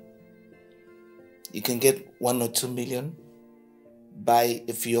 Yeah. You can get 1 or 2 million, buy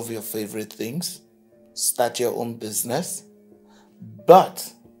a few of your favorite things, start your own business,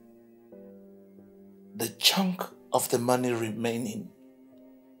 but the chunk of the money remaining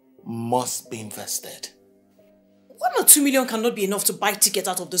must be invested. 1 or 2 million cannot be enough to buy tickets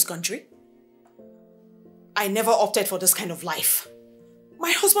out of this country. I never opted for this kind of life.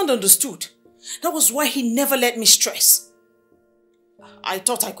 My husband understood. That was why he never let me stress. I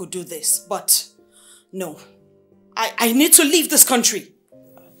thought I could do this, but no. I need to leave this country.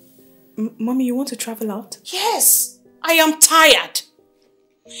 Mommy, you want to travel out? Yes, I am tired.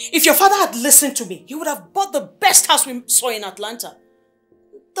 If your father had listened to me, he would have bought the best house we saw in Atlanta.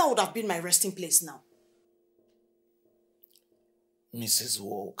 That would have been my resting place now. Mrs.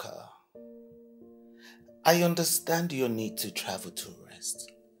 Walker, I understand your need to travel to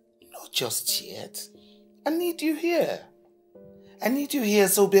rest. Not just yet. I need you here. I need you here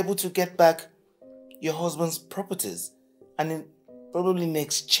so we'll be able to get back your husband's properties and probably in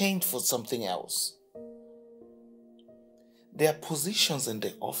exchange for something else. There are positions in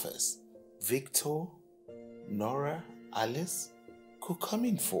the office Victor, Nora, Alice could come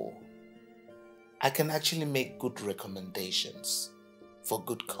in for. I can actually make good recommendations for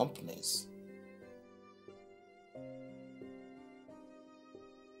good companies.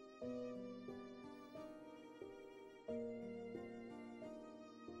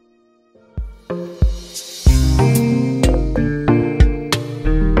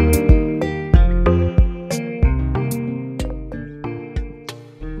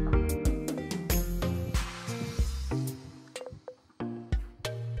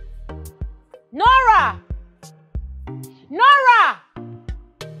 Nora! Nora!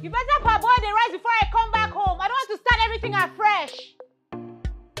 You better parboil the rice before I come back home. I don't want to start everything afresh.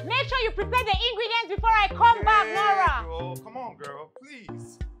 Make sure you prepare the ingredients before I come back, Nora. Girl, come on, girl,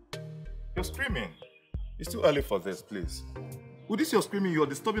 please. You're screaming. It's too early for this, please. With this you're screaming, you're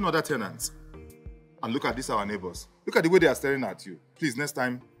disturbing other tenants. And look at this, our neighbors. Look at the way they are staring at you. Please, next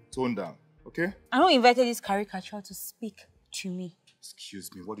time, tone down, okay? I don't invited this caricature to speak to me. Excuse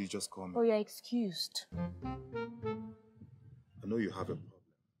me, what did you just call me? Oh, you're excused. I know you have a problem.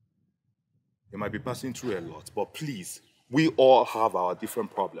 You might be passing through a lot, but please, we all have our different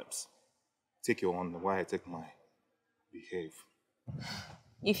problems. Take your own while I take mine. Behave.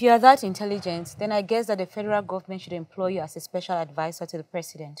 If you are that intelligent, then I guess that the federal government should employ you as a special advisor to the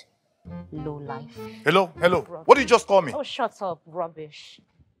president. Low life. Hello? What did you just call me? Oh, shut up, rubbish.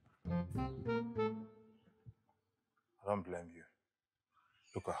 I don't blame you.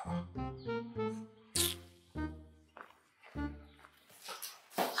 Look at her.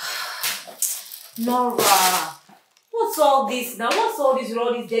 Nora, what's all this now? What's all this with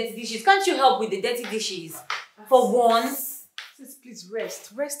all these dirty dishes? Can't you help with the dirty dishes? For once? Sis, please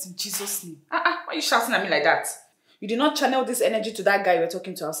rest. Rest in Jesus' name. Why are you shouting at me like that? You did not channel this energy to that guy you were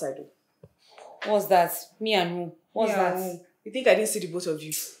talking to outside. What's that? Me and who? What's that? You think I didn't see the both of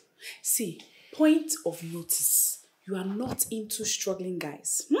you? See, point of notice. You are not into struggling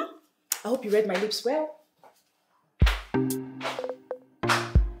guys. I hope you read my lips well.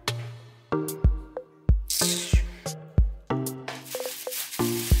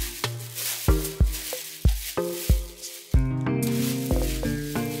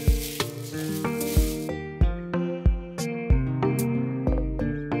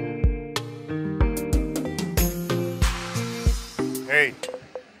 Hey.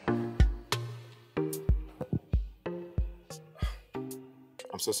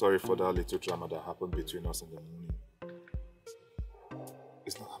 I'm so sorry for that little drama that happened between us in the morning.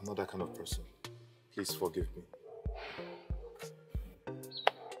 I'm not that kind of person. Please forgive me.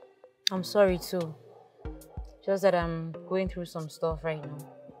 I'm sorry too. Just that I'm going through some stuff right now.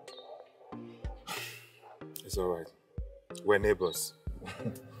 It's alright. We're neighbors.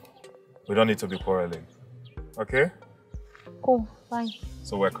 We don't need to be quarreling. Okay? Cool, fine.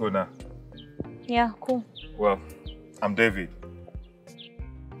 So we're cool now? Yeah, cool. Well, I'm David.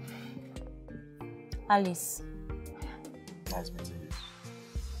 Alice. Nice meeting you.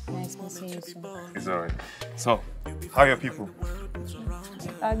 Nice meeting you too. It's alright. So, how are your people?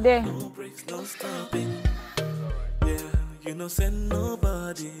 There. Yeah, you know, send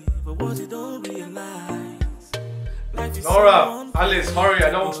nobody, but what you don't realize. Nora, Alice, hurry, I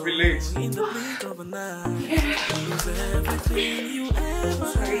don't want to be late. In the blink of an eye, lose everything you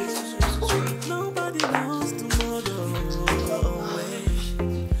ever had. Nobody knows tomorrow.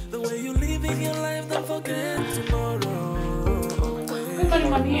 The way you live in your life, don't forget tomorrow. Good morning,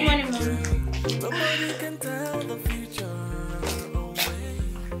 mommy. Good morning, mommy. Nobody can tell the future.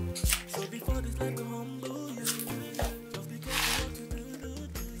 So before this life will humble you, just be careful what you do.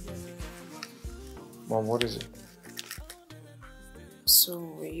 Mom, what is it?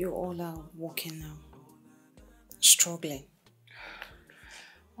 So you all are working now, struggling.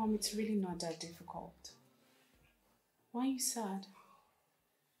 Mom, it's really not that difficult. Why are you sad?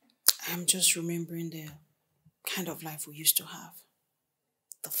 I'm just remembering the kind of life we used to have.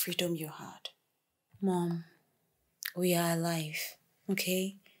 The freedom you had. Mom, we are alive,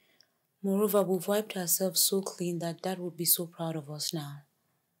 okay? Moreover, we've wiped ourselves so clean that Dad would be so proud of us now.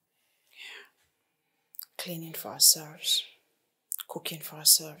 Cleaning for ourselves, cooking for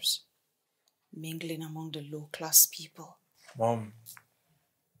ourselves, mingling among the low-class people. Mom,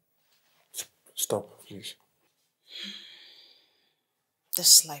 stop, please.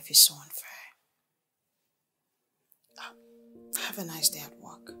 This life is so unfair. Have a nice day at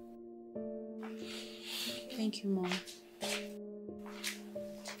work. Thank you, Mom.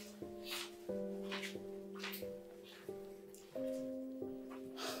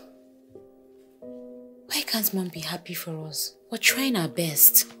 Why can't Mom be happy for us? We're trying our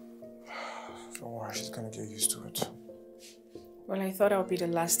best. Don't worry, she's gonna get used to it. Well, I thought I would be the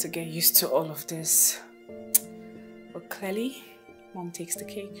last to get used to all of this. But clearly, Mom takes the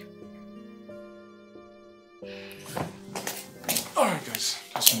cake. Alright guys,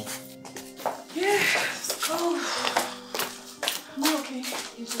 let's move. Yeah, let's go. I'm okay.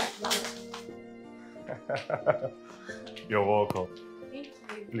 You're welcome. Thank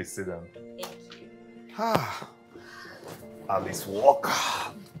you. Please sit down. Thank you. Alice Walker.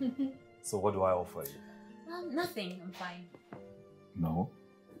 So what do I offer you? Nothing. I'm fine. No.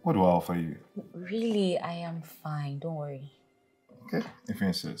 What do I offer you? Really, I am fine. Don't worry. Okay, if you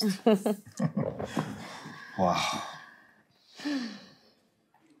insist. Wow.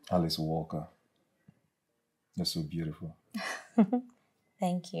 Alice Walker. You're so beautiful.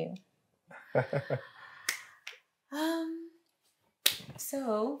 Thank you.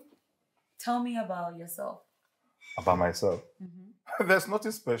 So, tell me about yourself. About myself? There's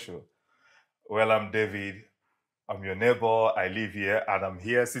nothing special. Well, I'm David. I'm your neighbor. I live here, and I'm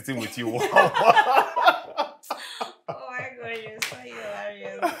here sitting with you. Oh my God, you're so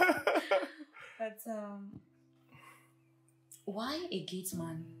hilarious. But why a gate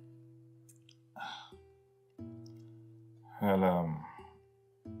man? Well,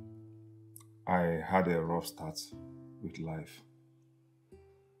 I had a rough start with life.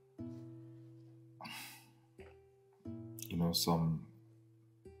 You know, some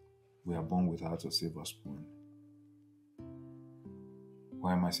we are born without a silver spoon.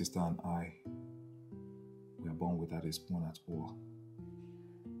 While my sister and I were born without a spoon at all.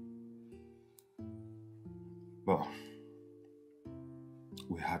 But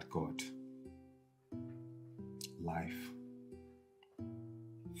we had God, life,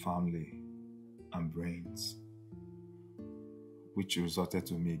 family, and brains, which resulted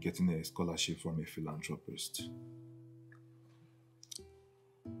to me getting a scholarship from a philanthropist.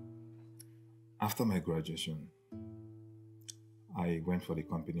 After my graduation, I went for the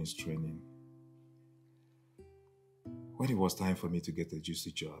company's training. When it was time for me to get a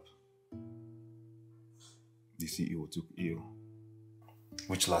juicy job, the CEO took ill,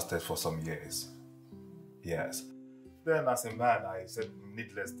 which lasted for some years. Yes. Then as a man, I said,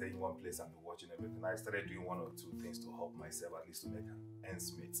 needless stay in one place and be watching everything. I started doing one or two things to help myself, at least to make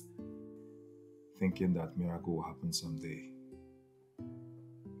ends meet. Thinking that miracle will happen someday.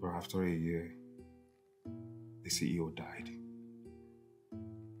 But after a year, the CEO died.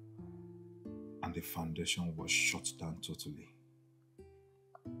 And the foundation was shut down totally.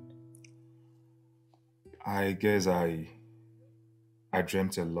 I guess I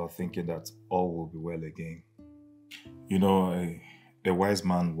dreamt a lot thinking that all will be well again. You know, a wise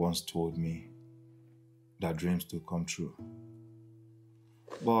man once told me that dreams do come true.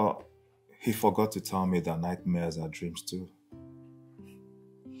 But he forgot to tell me that nightmares are dreams too.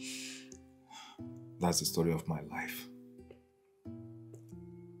 That's the story of my life,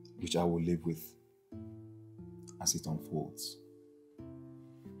 which I will live with as it unfolds.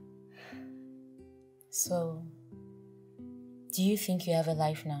 So, do you think you have a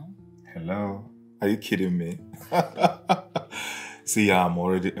life now? Hello? Are you kidding me? See, I'm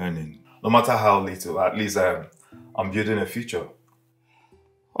already earning. No matter how little, at least I'm building a future.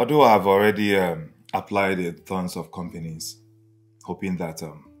 Although I've already applied in tons of companies, hoping that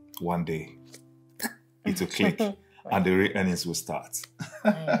one day it will click and the real earnings will start.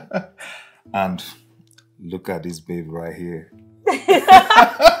 And look at this babe right here.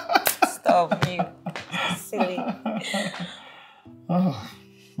 Stop, you silly. Oh,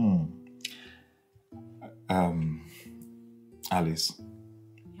 Alice.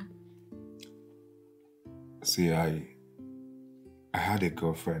 Yeah. See, I had a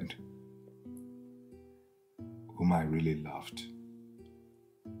girlfriend whom I really loved,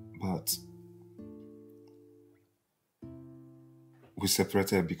 but we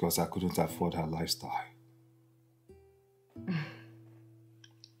separated because I couldn't afford her lifestyle.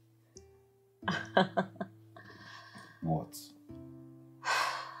 What?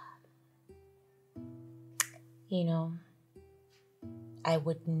 You know, I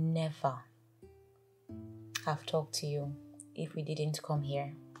would never have talked to you if we didn't come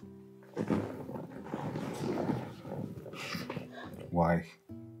here. Why?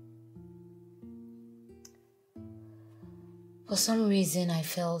 For some reason, I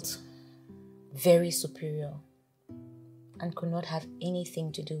felt very superior and could not have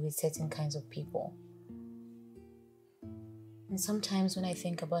anything to do with certain kinds of people. And sometimes when I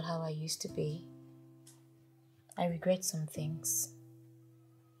think about how I used to be, I regret some things.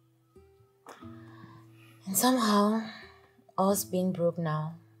 And somehow, us being broke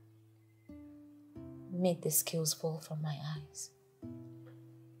now made the scales fall from my eyes.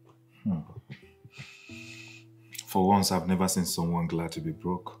 For once, I've never seen someone glad to be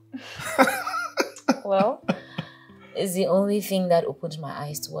broke. Well, it's the only thing that opened my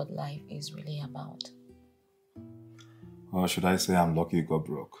eyes to what life is really about. Or should I say I'm lucky you got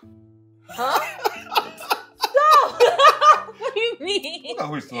broke? Huh? No! What do you mean? Look at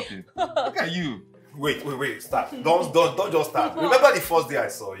who is talking. Look at you. Wait, stop. Don't just start. Remember the first day I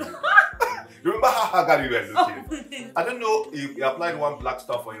saw you? Remember how haggard you were looking? I don't know if you applied one black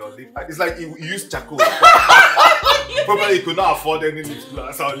stuff on your lip. It's like you used charcoal. Probably you could not afford any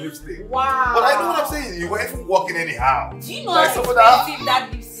lipstick. Wow. But I know what I'm saying. You weren't even walking anyhow. Do you know how expensive that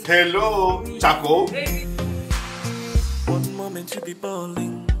lipstick? Hello, charcoal. One moment you be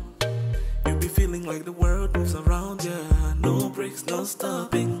balling, you be feeling like the world moves around, yeah. No breaks, no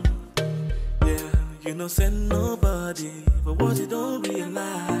stopping. Yeah, you know send nobody, but what you don't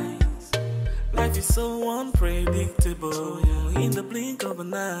realize, life is so unpredictable, yeah. In the blink of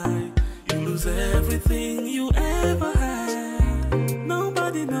an eye, you lose everything you ever had.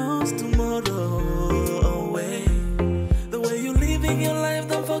 Nobody knows tomorrow away. The way you living your life,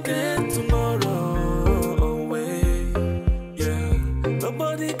 don't forget tomorrow away. Yeah,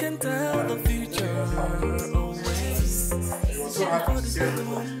 nobody can tell the future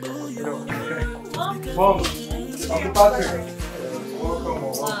Mom, Uncle Patrick.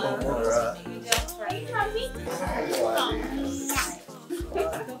 Welcome.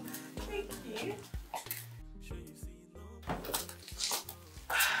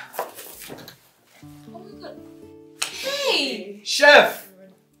 Hey! Chef!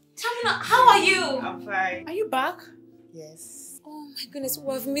 Tamina, how are you? I'm fine. Are you back? Yes. Oh my goodness,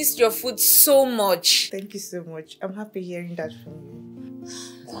 we've missed your food so much. Thank you so much. I'm happy hearing that from you.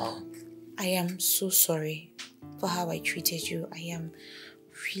 I am so sorry for how I treated you. I am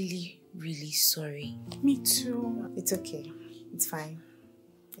really, really sorry. Me too. It's okay. It's fine.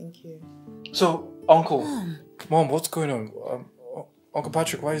 Thank you. So, Uncle, Mom, what's going on? Uncle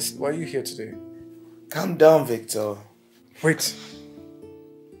Patrick, why are you here today? Calm down, Victor. Wait.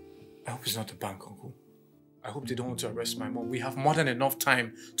 I hope it's not the bank, Uncle. I hope they don't want to arrest my mom. We have more than enough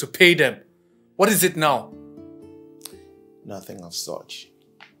time to pay them. What is it now? Nothing of such.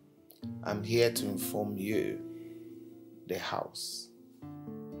 I'm here to inform you the house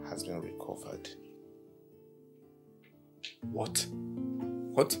has been recovered. What?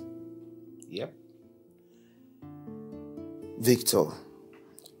 What? Yep. Victor,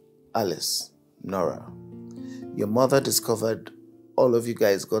 Alice, Nora, your mother discovered all of you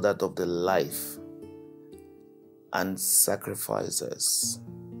guys got out of the life and sacrifices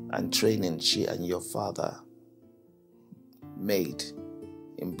and training she and your father made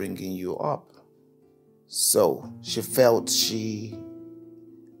in bringing you up. So she felt she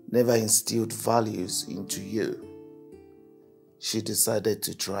never instilled values into you. She decided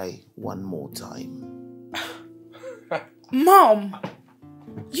to try one more time. Mom!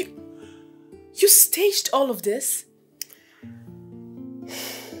 You staged all of this?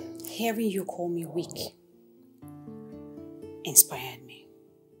 Hearing you call me weak inspired me.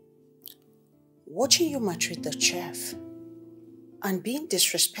 Watching you maltreat the chef and being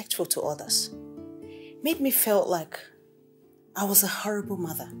disrespectful to others made me feel like I was a horrible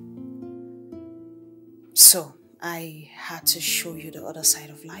mother. So I had to show you the other side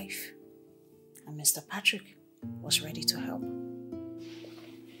of life. And Mr. Patrick was ready to help.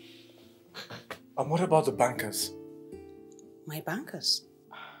 And what about the bankers? My bankers?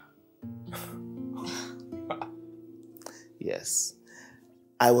 Yes.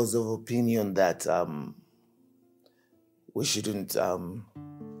 I was of opinion that we shouldn't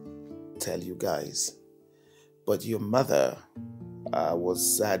tell you guys. But your mother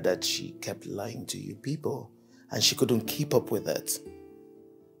was sad that she kept lying to you people and she couldn't keep up with it.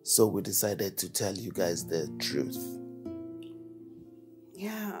 So we decided to tell you guys the truth.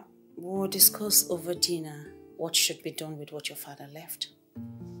 Yeah, we'll discuss over dinner what should be done with what your father left.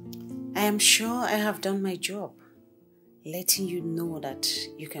 I am sure I have done my job, letting you know that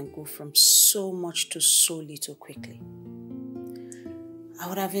you can go from so much to so little quickly. I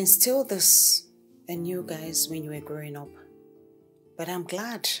would have instilled this in you guys when you were growing up. But I'm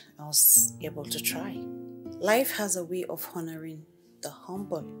glad I was able to try. Life has a way of honoring the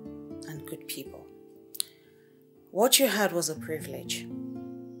humble and good people. What you had was a privilege,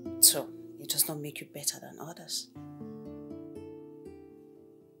 so it does not make you better than others.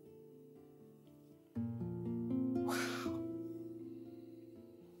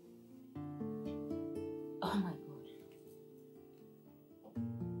 Oh my God.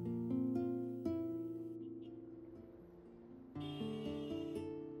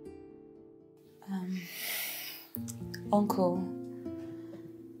 Uncle,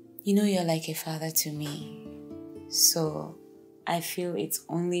 you know you're like a father to me, so I feel it's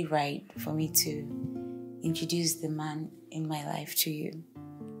only right for me to introduce the man in my life to you.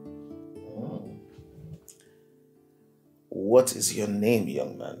 What is your name,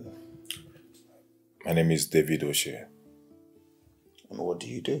 young man? My name is David O'Shea. And what do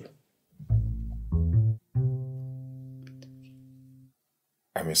you do?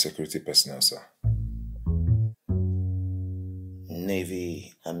 I'm a security personnel, sir.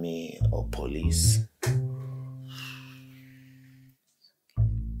 Navy, Army, or police?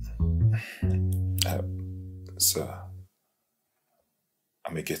 Sir,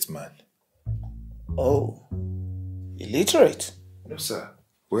 I'm a gate man. Oh, illiterate? No, sir.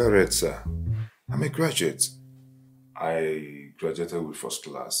 Well read, sir. I'm a graduate. I graduated with first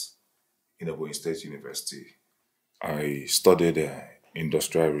class in Ogun State University. I studied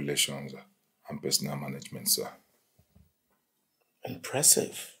industrial relations and personal management, sir.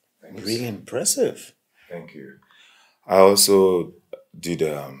 Impressive. Really impressive. Thank you. I also did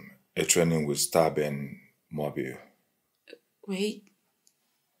a training with Starben Mobile. Wait.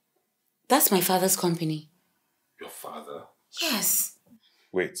 That's my father's company. Your father? Yes.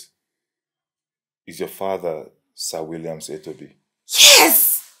 Wait. Is your father Sir Williams Etobi?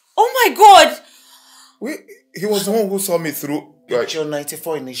 Yes! Oh my God! Wait, he was the one who saw me through... Your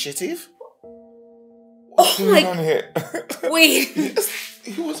 94 initiative? What's going on here? Wait. Yes,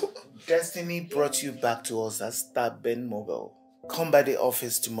 he was... Destiny brought you back to us as Starben Mobile. Come by the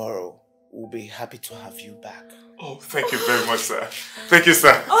office tomorrow. We'll be happy to have you back. Oh, thank you very much, sir. Thank you,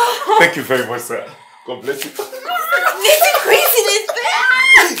 sir. Thank you very much, sir. God bless you. Listen, craziness,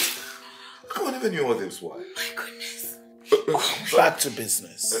 man! I never knew all this. Why? My goodness. Back to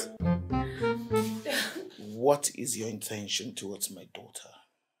business. What is your intention towards my daughter?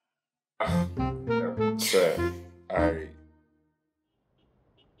 Sir,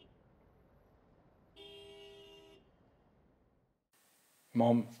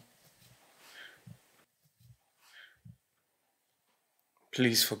 Mom,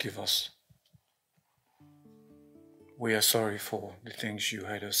 please forgive us. We are sorry for the things you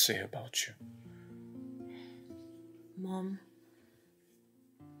heard us say about you. Mom,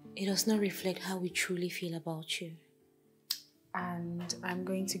 it does not reflect how we truly feel about you. And I'm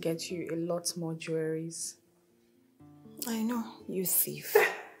going to get you a lot more jewelries. I know, you thief.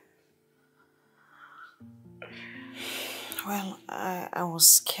 Well, I was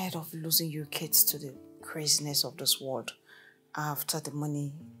scared of losing you kids to the craziness of this world after the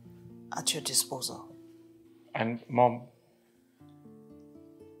money at your disposal. And Mom,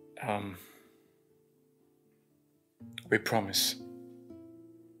 we promise.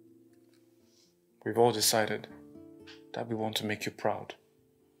 We've all decided that we want to make you proud.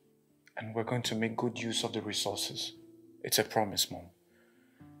 And we're going to make good use of the resources. It's a promise, Mom.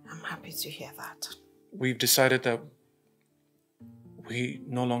 I'm happy to hear that. We've decided that we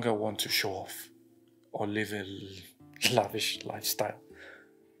no longer want to show off or live a lavish lifestyle.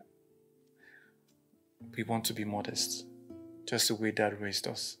 We want to be modest, just the way Dad raised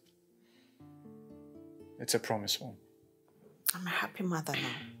us. It's a promise, Mom. I'm a happy mother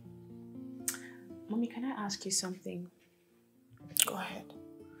now. Mommy, can I ask you something? Go ahead.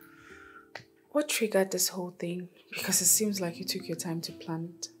 What triggered this whole thing? Because it seems like you took your time to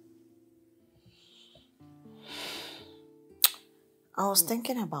plan it. I was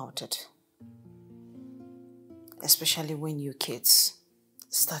thinking about it. Especially when you kids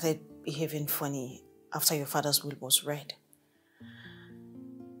started behaving funny after your father's will was read.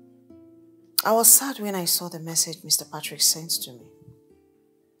 I was sad when I saw the message Mr. Patrick sent to me,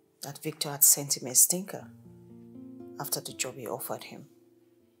 that Victor had sent him a stinker after the job he offered him.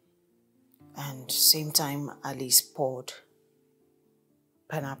 And same time Alice poured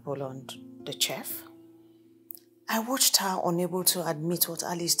pineapple on the chef. I watched her unable to admit what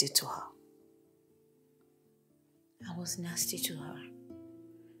Alice did to her. I was nasty to her.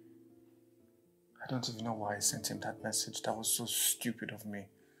 I don't even know why I sent him that message. That was so stupid of me.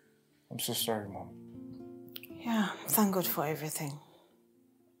 I'm so sorry, Mom. Yeah, thank God for everything.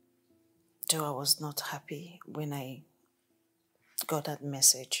 though I was not happy when I got that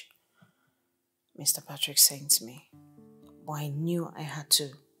message Mr. Patrick sent me. But I knew I had to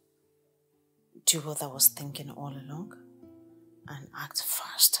do what I was thinking all along and act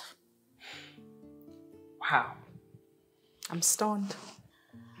fast. Wow. I'm stunned.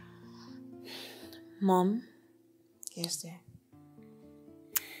 Mom? Yes, dear?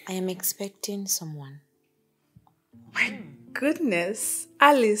 I am expecting someone. My goodness.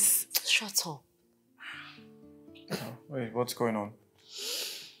 Alice. Shut up. Oh, wait, what's going on?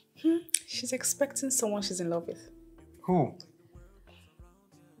 She's expecting someone she's in love with. Who?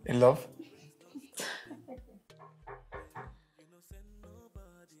 In love?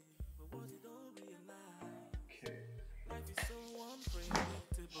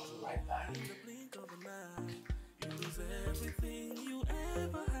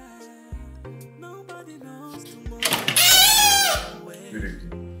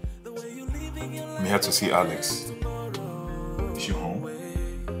 Good evening. I'm here to see Alex. Is she home?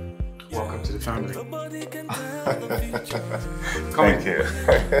 Welcome to the family. Thank you.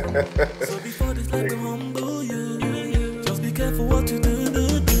 So before this let them humble you. Just be careful what you do,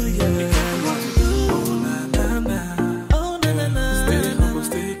 yeah. Be careful what you do. Oh na na na. Oh na na na. Stay humble,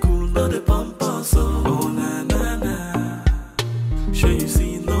 stay cool, no they pump us. Oh na na na. Sure you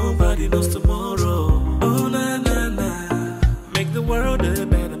see nobody knows tomorrow. Oh na na na. Make the world a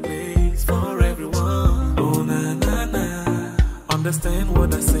better place for everyone. Oh na na na. Understand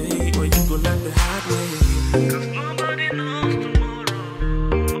what I say, or you go learn the hard way. 'Cause nobody knows tomorrow.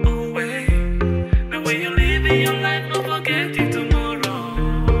 Oh wait, the way you live in your life, don't forget it tomorrow.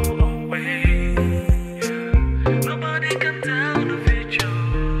 Oh wait, nobody can tell the future.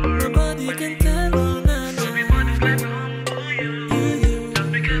 Nobody can tell. Oh na na. Everybody's like to humble you.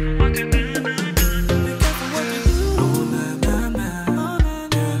 Just be careful what you do. Be careful what you do. Oh na na na. Oh na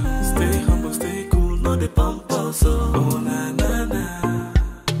na na. Stay humble, stay cool, no they pump us. Oh na na na.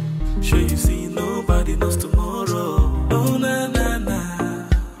 Sure you see nobody knows tomorrow. Oh na na na.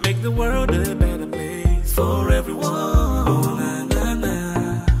 Make the world a better place for everyone. Oh na na na.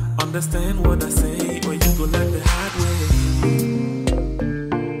 Understand what I say, or you go learn the hard way.